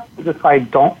 what happens if I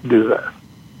don't do this?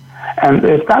 And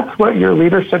if that's what your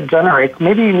leadership generates,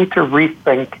 maybe you need to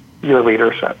rethink your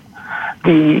leadership.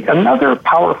 Another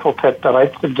powerful tip that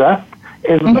I'd suggest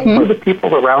is look for the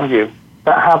people around you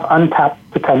that have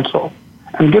untapped potential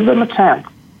and give them a chance.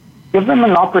 Give them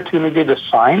an opportunity to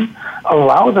shine,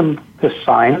 allow them to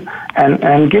shine,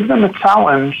 and give them a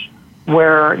challenge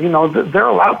where, they're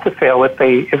allowed to fail if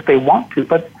they want to,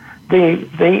 but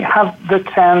they have the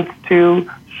chance to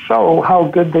show how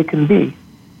good they can be.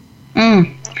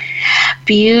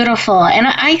 Beautiful. And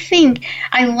I think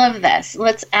I love this.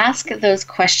 Let's ask those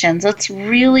questions. Let's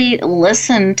really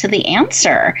listen to the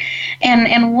answer.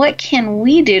 And what can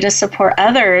we do to support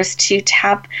others to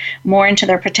tap more into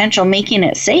their potential, making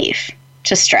it safe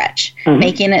to stretch,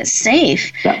 making it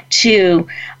safe to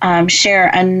share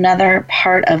another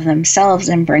part of themselves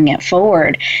and bring it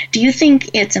forward. Do you think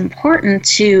it's important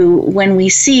to, when we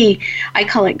see, I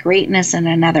call it greatness in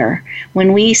another,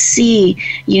 when we see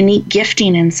unique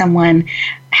gifting in someone,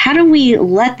 how do we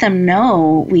let them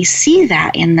know we see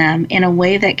that in them in a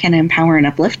way that can empower and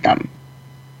uplift them?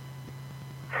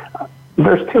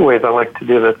 There's two ways I like to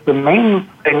do this. The main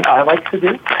thing I like to do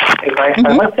is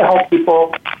I like to help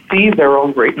people see their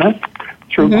own greatness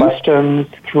through questions,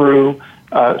 through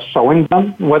showing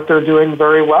them what they're doing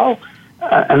very well.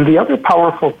 And the other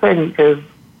powerful thing is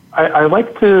I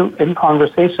like to, in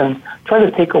conversations, try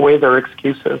to take away their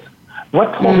excuses.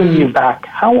 What's holding you back?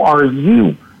 How are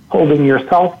you holding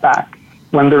yourself back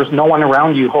when there's no one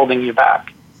around you holding you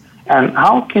back? And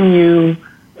how can you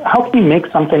make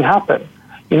something happen?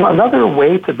 Another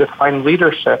way to define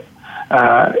leadership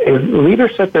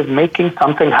Leadership is making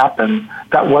something happen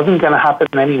that wasn't going to happen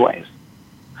anyways.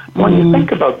 When you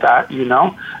think about that,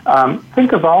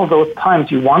 think of all those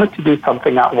times you wanted to do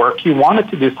something at work, you wanted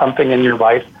to do something in your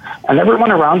life, and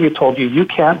everyone around you told you, you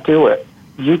can't do it.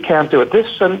 You can't do it. This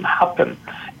shouldn't happen.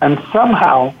 And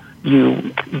somehow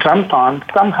you jumped on,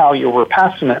 somehow you were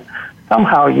passionate,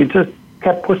 somehow you just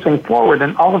kept pushing forward,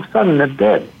 and all of a sudden it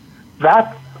did.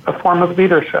 That's a form of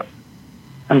leadership.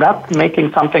 And that's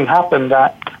making something happen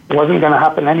that wasn't going to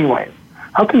happen anyways.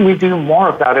 How can we do more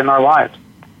of that in our lives?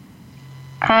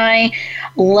 I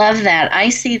love that. I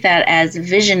see that as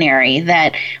visionary,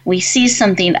 that we see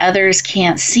something others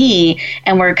can't see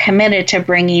and we're committed to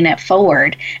bringing it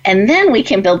forward. And then we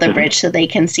can build the bridge so they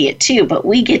can see it too. But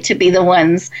we get to be the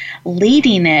ones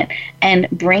leading it and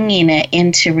bringing it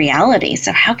into reality.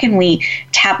 So how can we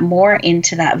tap more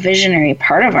into that visionary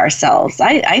part of ourselves?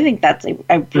 I think that's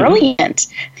a brilliant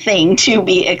thing to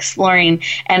be exploring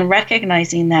and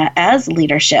recognizing that as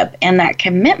leadership and that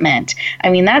commitment. I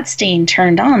mean, that's staying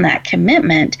turned on, that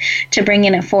commitment to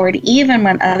bringing it forward, even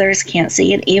when others can't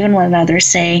see it, even when others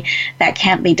say that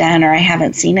can't be done or I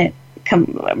haven't seen it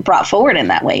brought forward in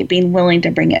that way, being willing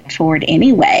to bring it forward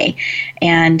anyway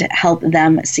and help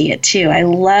them see it too. I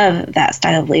love that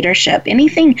style of leadership.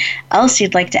 Anything else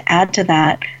you'd like to add to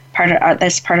that part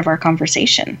of our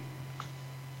conversation?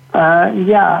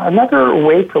 Another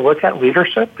way to look at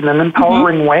leadership in an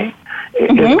empowering way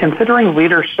is considering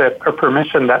leadership a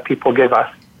permission that people give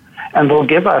us. And they'll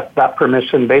give us that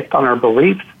permission based on our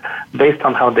beliefs, based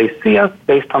on how they see us,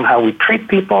 based on how we treat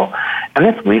people. And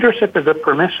if leadership is a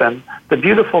permission, the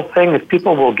beautiful thing is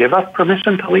people will give us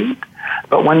permission to lead.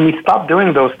 But when we stop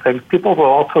doing those things, people will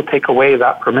also take away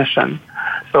that permission.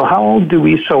 So how do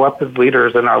we show up as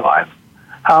leaders in our lives?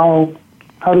 How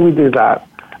do we do that?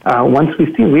 Once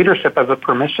we see leadership as a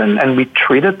permission and we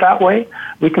treat it that way,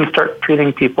 we can start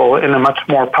treating people in a much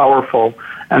more powerful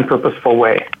and purposeful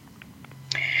way.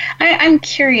 I'm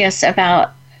curious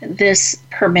about this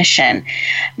permission,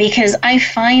 because I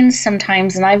find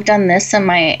sometimes, and I've done this in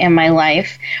my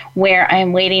life, where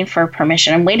I'm waiting for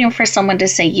permission. I'm waiting for someone to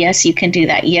say, yes, you can do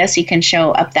that. Yes, you can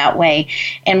show up that way.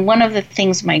 And one of the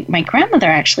things my grandmother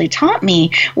actually taught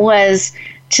me was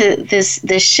to this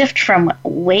shift from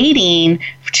waiting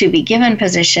to be given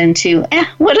position to,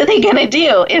 what are they going to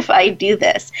do if I do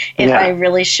this? If I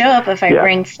really show up, if I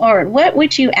bring forward, what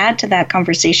would you add to that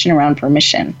conversation around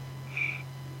permission?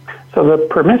 So the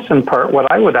permission part, what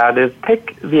I would add is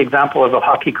take the example of a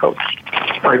hockey coach,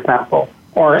 for example,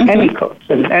 or any coach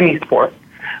in any sport.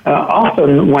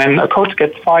 Often when a coach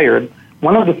gets fired,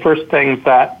 one of the first things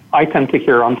that I tend to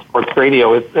hear on sports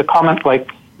radio is a comment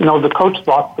like, the coach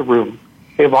lost the room.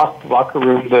 They lost the locker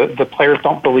room. The players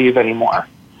don't believe anymore.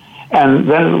 And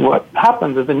then what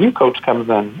happens is a new coach comes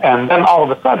in, and then all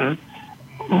of a sudden,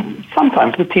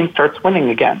 sometimes the team starts winning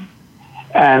again.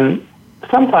 And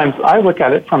sometimes I look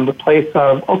at it from the place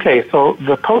of, okay, so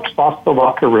the coach lost the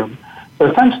locker room. So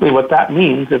essentially what that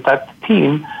means is that the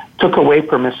team took away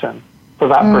permission for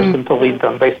that person to lead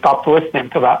them. They stopped listening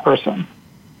to that person.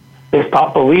 They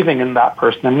stop believing in that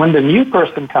person. And when the new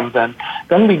person comes in,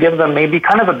 then we give them maybe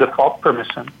kind of a default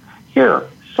permission. Here,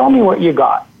 show me what you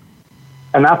got.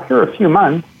 And after a few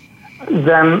months,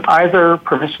 then either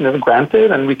permission is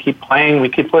granted and we keep playing, we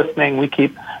keep listening, we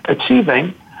keep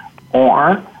achieving,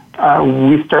 or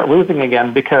we start losing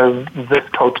again because this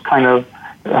coach kind of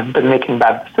has been making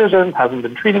bad decisions, hasn't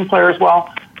been treating players well,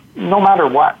 no matter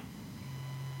what.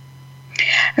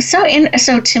 So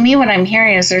to me, what I'm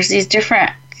hearing is there's these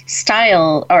different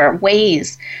style or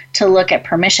ways to look at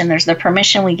permission. There's the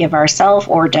permission we give ourselves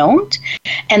or don't,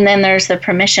 and then there's the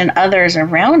permission others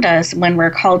around us, when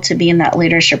we're called to be in that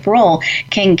leadership role,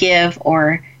 can give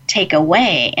or take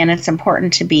away. And it's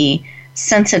important to be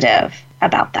sensitive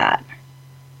about that.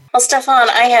 Well, Stefan,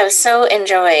 I have so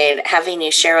enjoyed having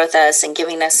you share with us and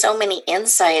giving us so many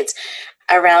insights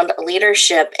around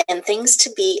leadership and things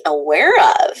to be aware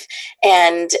of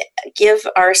and give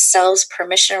ourselves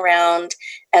permission around,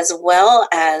 as well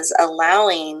as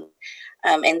allowing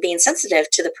and being sensitive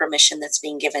to the permission that's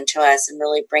being given to us and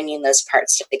really bringing those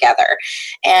parts together.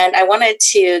 And I wanted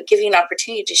to give you an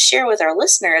opportunity to share with our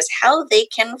listeners how they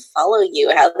can follow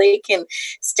you, how they can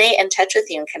stay in touch with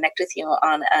you and connect with you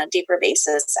on a deeper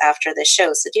basis after the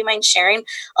show. So do you mind sharing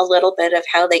a little bit of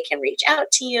how they can reach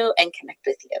out to you and connect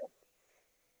with you?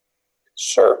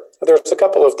 Sure. There's a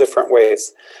couple of different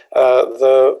ways.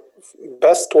 The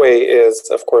best way is,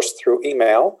 of course, through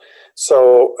email.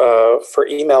 So for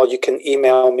email, you can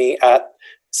email me at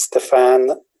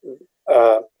Stefan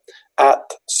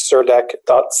at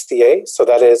surdec.ca. So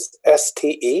that is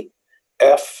STEFFAN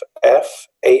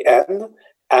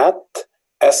at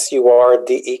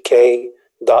surdek.ca.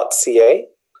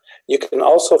 You can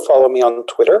also follow me on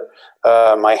Twitter.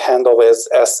 My handle is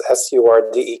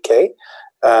 @surdek,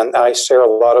 and I share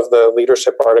a lot of the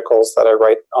leadership articles that I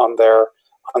write on there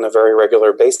on a very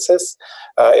regular basis.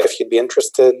 If you'd be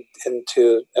interested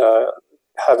into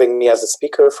having me as a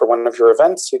speaker for one of your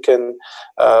events, you can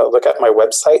look at my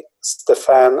website,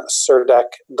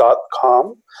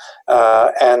 stefansurdek.com.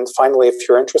 And finally, if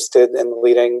you're interested in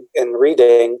reading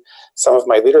some of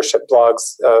my leadership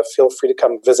blogs, feel free to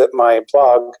come visit my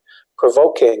blog,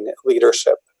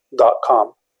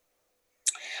 provokingleadership.com.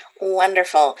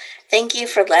 Wonderful. Thank you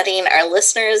for letting our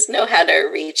listeners know how to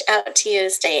reach out to you,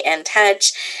 stay in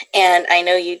touch. And I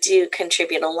know you do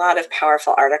contribute a lot of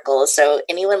powerful articles. So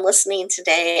anyone listening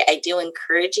today, I do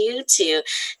encourage you to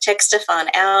check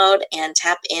Stefan out and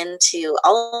tap into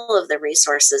all of the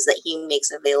resources that he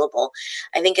makes available.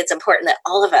 I think it's important that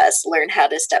all of us learn how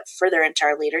to step further into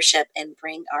our leadership and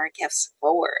bring our gifts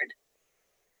forward.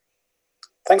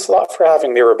 Thanks a lot for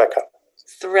having me, Rebecca.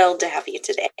 Thrilled to have you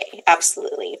today.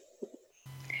 Absolutely.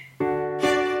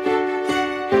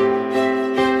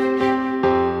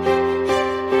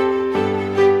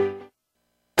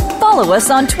 Follow us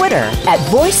on Twitter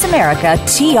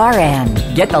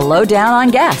 @VoiceAmericaTRN. Get the lowdown on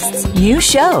guests, new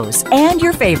shows, and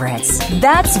your favorites.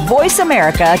 That's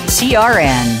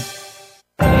VoiceAmericaTRN.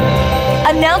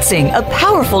 Announcing a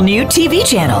powerful new TV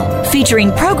channel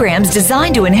featuring programs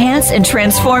designed to enhance and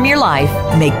transform your life.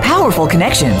 Make powerful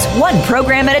connections, one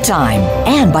program at a time.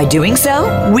 And by doing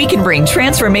so, we can bring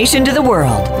transformation to the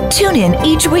world. Tune in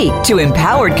each week to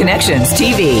Empowered Connections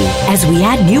TV as we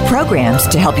add new programs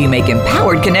to help you make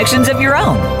empowered connections of your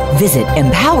own. Visit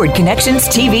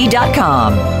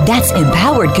empoweredconnectionstv.com. That's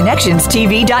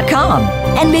empoweredconnectionstv.com.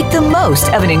 And make the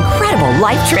most of an incredible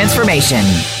life transformation.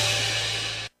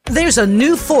 There's a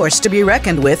new force to be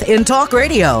reckoned with in talk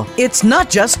radio. It's not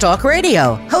just talk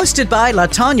radio. Hosted by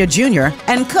LaTanya Jr.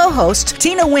 and co-host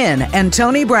Tina Wynn and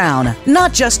Tony Brown.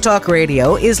 Not Just Talk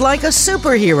Radio is like a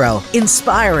superhero,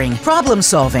 inspiring,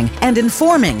 problem-solving, and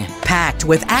informing. Packed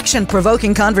with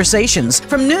action-provoking conversations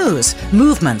from news,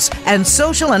 movements, and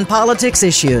social and politics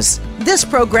issues. This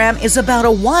program is about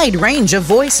a wide range of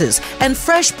voices and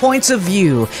fresh points of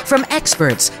view from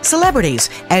experts, celebrities,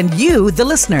 and you, the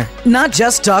listener. Not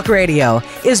Just Talk Radio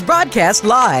is broadcast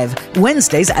live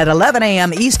Wednesdays at 11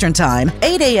 a.m. Eastern Time,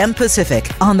 8 a.m. Pacific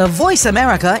on the Voice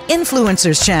America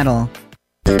Influencers Channel.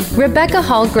 Rebecca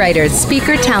Hall Greider's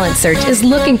Speaker Talent Search is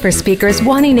looking for speakers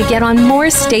wanting to get on more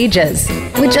stages.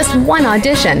 With just one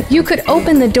audition, you could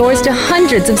open the doors to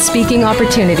hundreds of speaking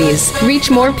opportunities, reach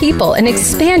more people, and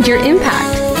expand your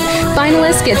impact.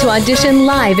 Finalists get to audition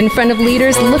live in front of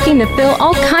leaders looking to fill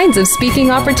all kinds of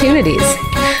speaking opportunities.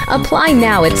 Apply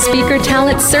now at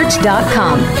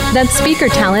SpeakerTalentSearch.com. That's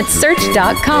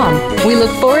SpeakerTalentSearch.com. We look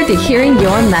forward to hearing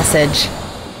your message.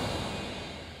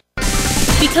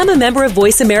 Become a member of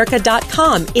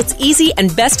VoiceAmerica.com. It's easy,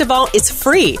 and best of all, it's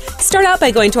free. Start out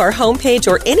by going to our homepage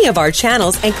or any of our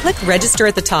channels and click Register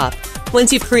at the top.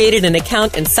 Once you've created an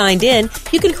account and signed in,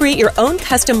 you can create your own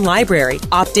custom library,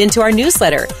 opt into our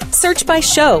newsletter, search by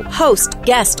show, host,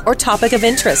 guest, or topic of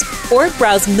interest, or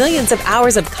browse millions of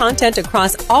hours of content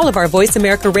across all of our Voice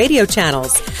America radio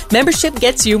channels. Membership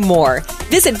gets you more.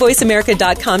 Visit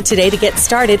VoiceAmerica.com today to get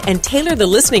started and tailor the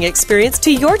listening experience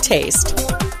to your taste.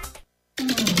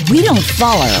 We don't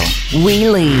follow, we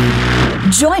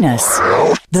lead. Join us,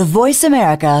 the Voice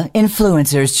America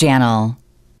Influencers Channel.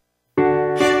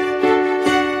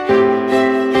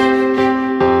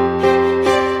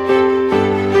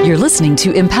 You're listening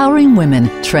to Empowering Women,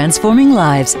 Transforming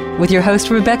Lives with your host,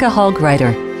 Rebecca Hall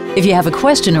Greider. If you have a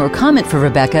question or comment for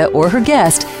Rebecca or her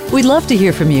guest, we'd love to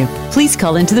hear from you. Please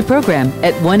call into the program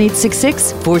at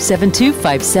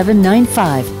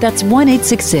 1-866-472-5795. That's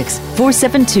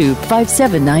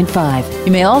 1-866-472-5795.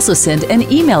 You may also send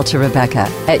an email to Rebecca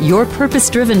at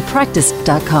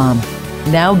yourpurposedrivenpractice.com.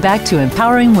 Now back to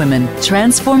Empowering Women,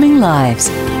 Transforming Lives.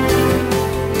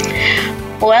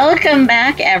 Welcome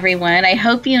back, everyone. I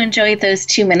hope you enjoyed those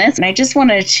 2 minutes. And I just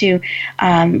wanted to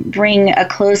bring a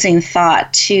closing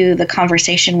thought to the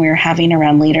conversation we were having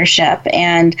around leadership.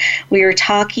 And we were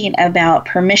talking about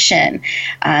permission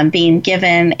being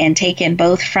given and taken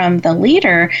both from the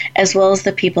leader as well as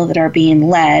the people that are being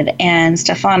led. And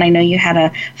Stefan, I know you had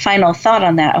a final thought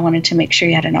on that. I wanted to make sure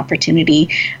you had an opportunity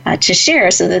to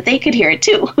share so that they could hear it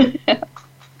too.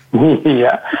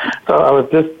 Yeah. So I was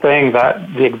just saying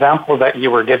that the example that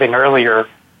you were giving earlier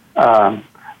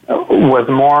was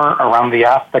more around the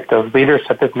aspect of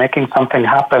leadership is making something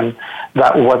happen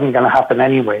that wasn't going to happen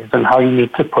anyways and how you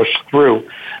need to push through.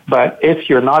 But if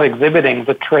you're not exhibiting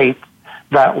the traits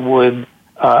that would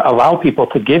allow people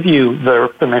to give you their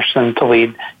permission to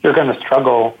lead, you're going to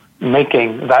struggle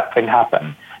making that thing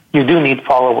happen. You do need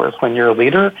followers when you're a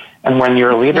leader, and when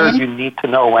you're a leader, you need to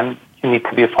know when you need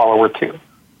to be a follower too.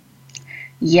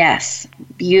 Yes,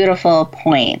 beautiful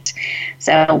point.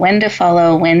 So when to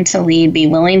follow, when to lead, be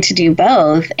willing to do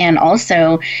both, and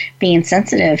also being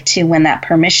sensitive to when that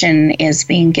permission is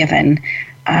being given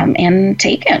and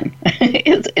taken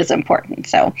is important.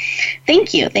 So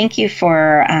thank you. Thank you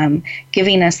for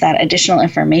giving us that additional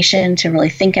information to really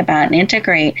think about and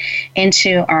integrate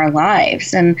into our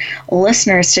lives. And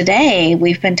listeners, today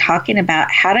we've been talking about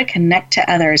how to connect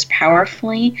to others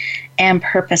powerfully and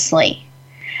purposely.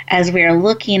 As we are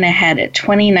looking ahead at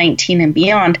 2019 and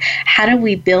beyond, how do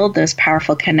we build those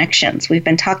powerful connections? We've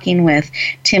been talking with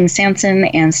Tim Sampson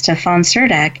and Stefan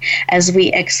Serdek as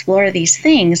we explore these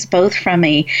things, both from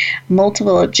a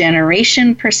multiple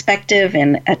generation perspective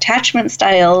and attachment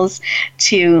styles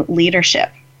to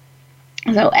leadership.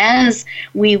 So as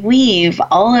we weave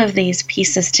all of these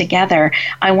pieces together,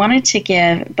 I wanted to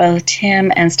give both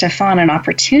Tim and Stefan an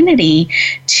opportunity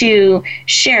to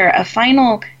share a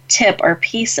final tip or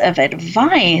piece of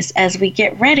advice as we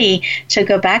get ready to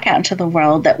go back out into the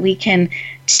world that we can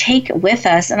take with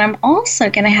us. And I'm also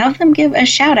going to have them give a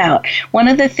shout out. One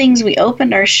of the things we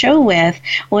opened our show with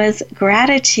was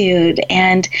gratitude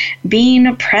and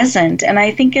being present. And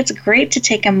I think it's great to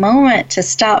take a moment to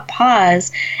stop,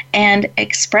 pause, and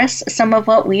express some of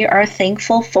what we are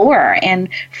thankful for. And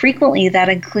frequently that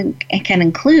can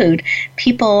include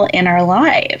people in our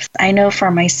lives. I know for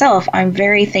myself, I'm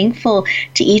very thankful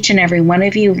to each and every one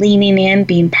of you leaning in,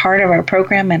 being part of our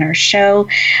program and our show.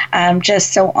 I'm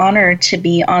just so honored to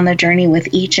be on the journey with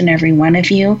each and every one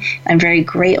of you. I'm very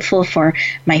grateful for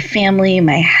my family,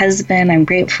 my husband. I'm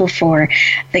grateful for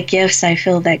the gifts I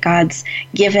feel that God's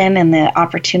given and the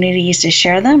opportunities to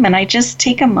share them. And I just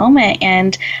take a moment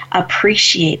and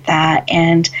appreciate that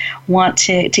and want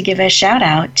to give a shout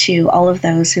out to all of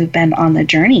those who've been on the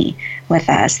journey with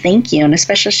us. Thank you. And a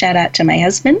special shout out to my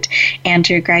husband,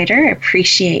 Andrew Greider. I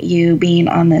appreciate you being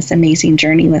on this amazing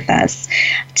journey with us.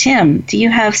 Tim, do you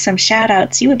have some shout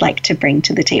outs you would like to bring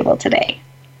to the table today?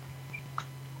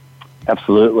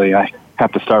 Absolutely. I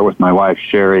have to start with my wife,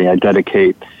 Sherry. I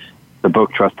dedicate the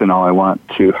book Trust in All I Want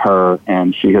to her,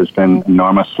 and she has been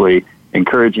enormously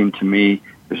encouraging to me.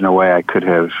 There's no way I could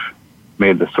have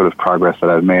made the sort of progress that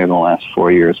I've made in the last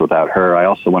 4 years without her. I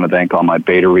also want to thank all my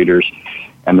beta readers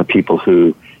and the people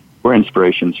who were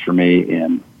inspirations for me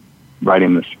in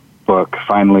writing this book.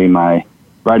 Finally, my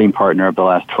writing partner of the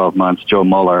last 12 months, Joe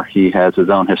Muller, he has his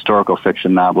own historical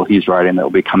fiction novel he's writing that will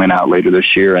be coming out later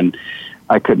this year, and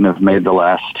I couldn't have made the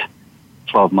last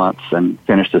 12 months and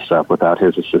finished this up without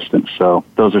his assistance. So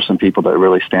those are some people that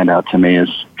really stand out to me as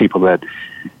people that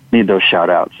need those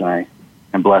shout-outs, and I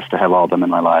am blessed to have all of them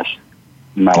in my life.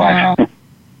 Wow.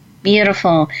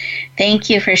 Beautiful.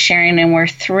 Thank you for sharing, and we're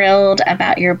thrilled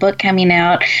about your book coming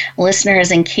out.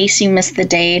 Listeners, in case you missed the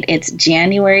date, it's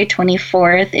January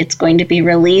 24th. It's going to be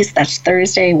released. That's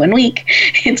Thursday, 1 week.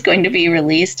 It's going to be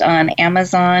released on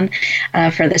Amazon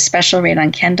for the special rate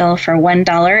on Kindle for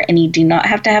 $1, and you do not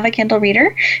have to have a Kindle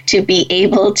reader to be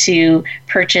able to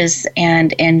purchase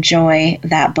and enjoy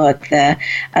that book. The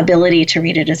ability to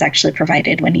read it is actually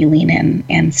provided when you lean in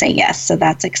and say yes. So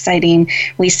that's exciting.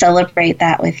 We celebrate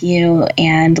that with you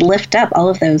and lift up all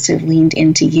of those who've leaned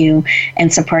into you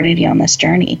and supported you on this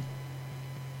journey.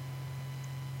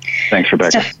 Thanks,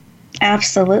 Rebecca.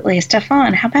 Absolutely.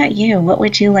 Stefan, how about you? What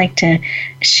would you like to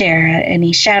share?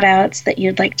 Any shout outs that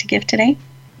you'd like to give today?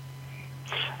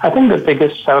 I think the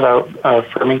biggest shout out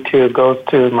for me too goes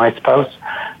to my spouse.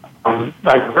 I'm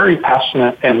very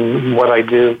passionate in what I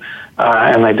do,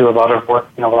 and I do a lot of work,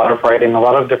 a lot of writing, a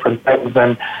lot of different things,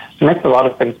 and she makes a lot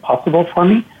of things possible for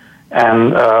me.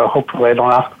 And hopefully I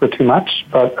don't ask for too much,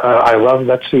 but I love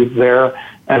that she's there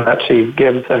and that she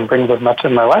gives and brings as much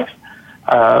in my life.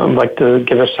 I'd like to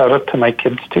give a shout out to my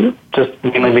kids too, just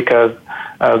mainly because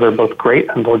they're both great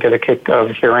and they'll get a kick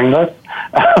of hearing this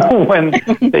when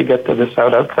they get to the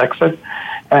shout out section.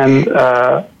 And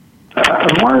I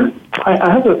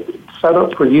have a shout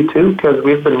out for you too, because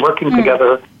we've been working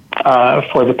together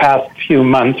for the past few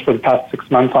months, for the past 6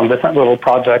 months on different little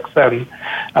projects, and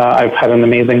I've had an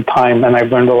amazing time and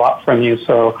I've learned a lot from you.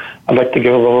 So I'd like to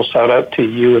give a little shout out to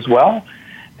you as well.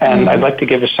 And I'd like to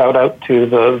give a shout out to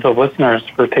the listeners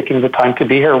for taking the time to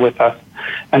be here with us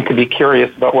and to be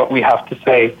curious about what we have to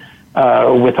say.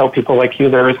 Without people like you,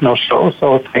 there is no show.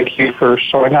 So thank you for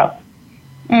showing up.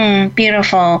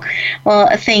 Beautiful. Well,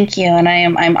 thank you. And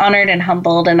I'm honored and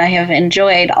humbled, and I have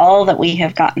enjoyed all that we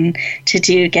have gotten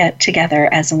to get together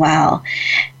as well.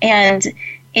 And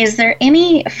is there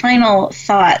any final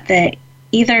thought that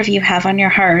either of you have on your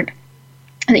heart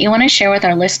that you want to share with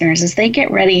our listeners as they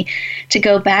get ready to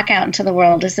go back out into the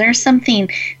world? Is there something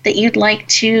that you'd like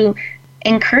to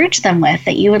encourage them with,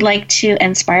 that you would like to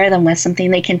inspire them with,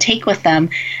 something they can take with them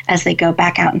as they go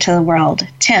back out into the world?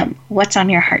 Tim, what's on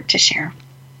your heart to share?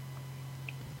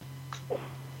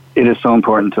 It is so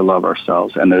important to love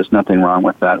ourselves, and there's nothing wrong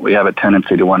with that. We have a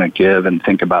tendency to want to give and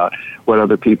think about what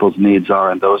other people's needs are,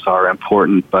 and those are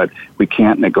important, but we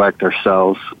can't neglect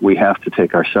ourselves. We have to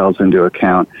take ourselves into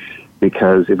account,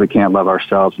 because if we can't love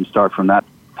ourselves and start from that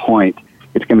point,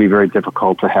 it's going to be very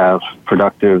difficult to have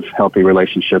productive, healthy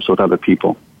relationships with other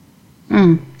people.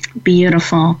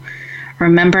 Beautiful.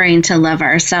 Remembering to love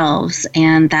ourselves,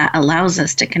 and that allows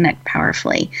us to connect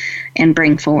powerfully and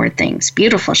bring forward things.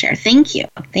 Beautiful share. Thank you.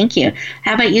 Thank you.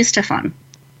 How about you, Stefan?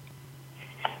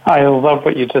 I love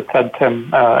what you just said, Tim.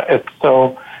 It's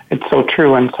so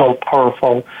true and so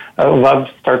powerful. Love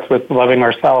starts with loving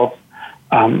ourselves.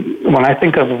 When I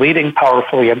think of leading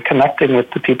powerfully and connecting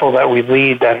with the people that we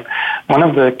lead, and one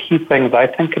of the key things I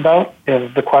think about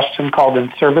is the question called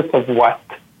in service of what?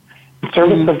 In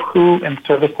service of who, in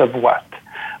service of what?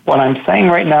 What I'm saying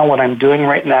right now, what I'm doing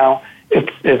right now, is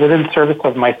it in service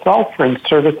of myself or in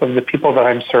service of the people that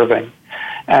I'm serving?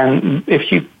 And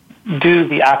if you do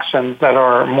the actions that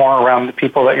are more around the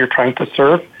people that you're trying to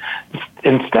serve,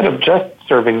 instead of just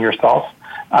serving yourself,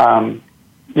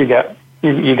 you get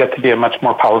to be a much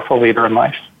more powerful leader in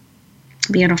life.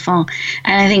 Beautiful.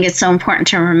 And I think it's so important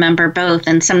to remember both.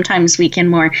 And sometimes we can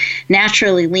more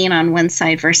naturally lean on one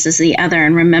side versus the other,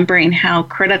 and remembering how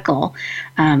critical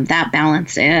that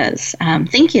balance is.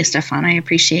 Thank you, Stefan. I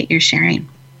appreciate your sharing.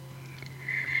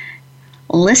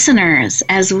 Listeners,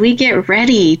 as we get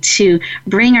ready to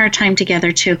bring our time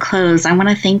together to a close, I want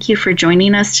to thank you for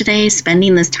joining us today,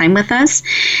 spending this time with us.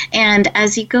 And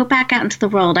as you go back out into the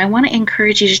world, I want to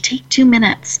encourage you to take 2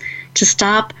 minutes to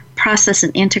stop, process,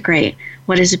 and integrate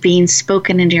what is being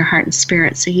spoken into your heart and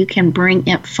spirit so you can bring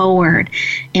it forward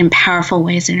in powerful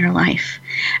ways in your life.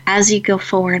 As you go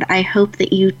forward, I hope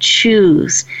that you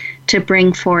choose to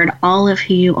bring forward all of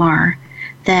who you are,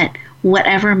 that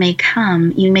whatever may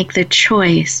come, you make the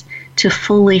choice to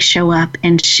fully show up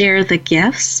and share the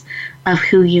gifts of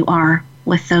who you are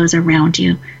with those around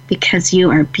you, because you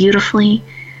are beautifully,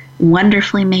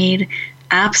 wonderfully made,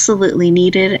 absolutely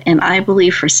needed, and I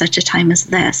believe for such a time as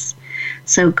this.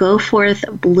 So go forth,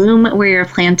 bloom where you're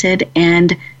planted,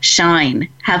 and shine.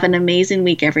 Have an amazing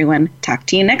week, everyone. Talk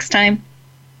to you next time.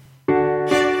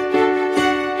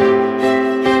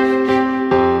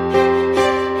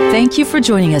 Thank you for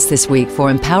joining us this week for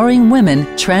Empowering Women,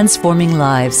 Transforming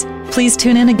Lives. Please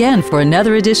tune in again for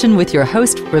another edition with your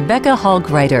host, Rebecca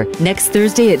Hall-Gruyter, next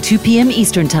Thursday at 2 p.m.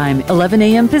 Eastern Time, 11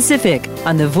 a.m. Pacific,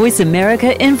 on the Voice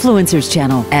America Influencers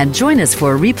channel. And join us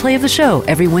for a replay of the show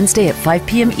every Wednesday at 5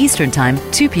 p.m. Eastern Time,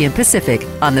 2 p.m. Pacific,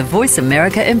 on the Voice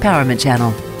America Empowerment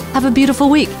channel. Have a beautiful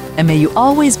week, and may you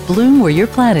always bloom where you're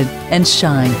planted and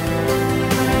shine.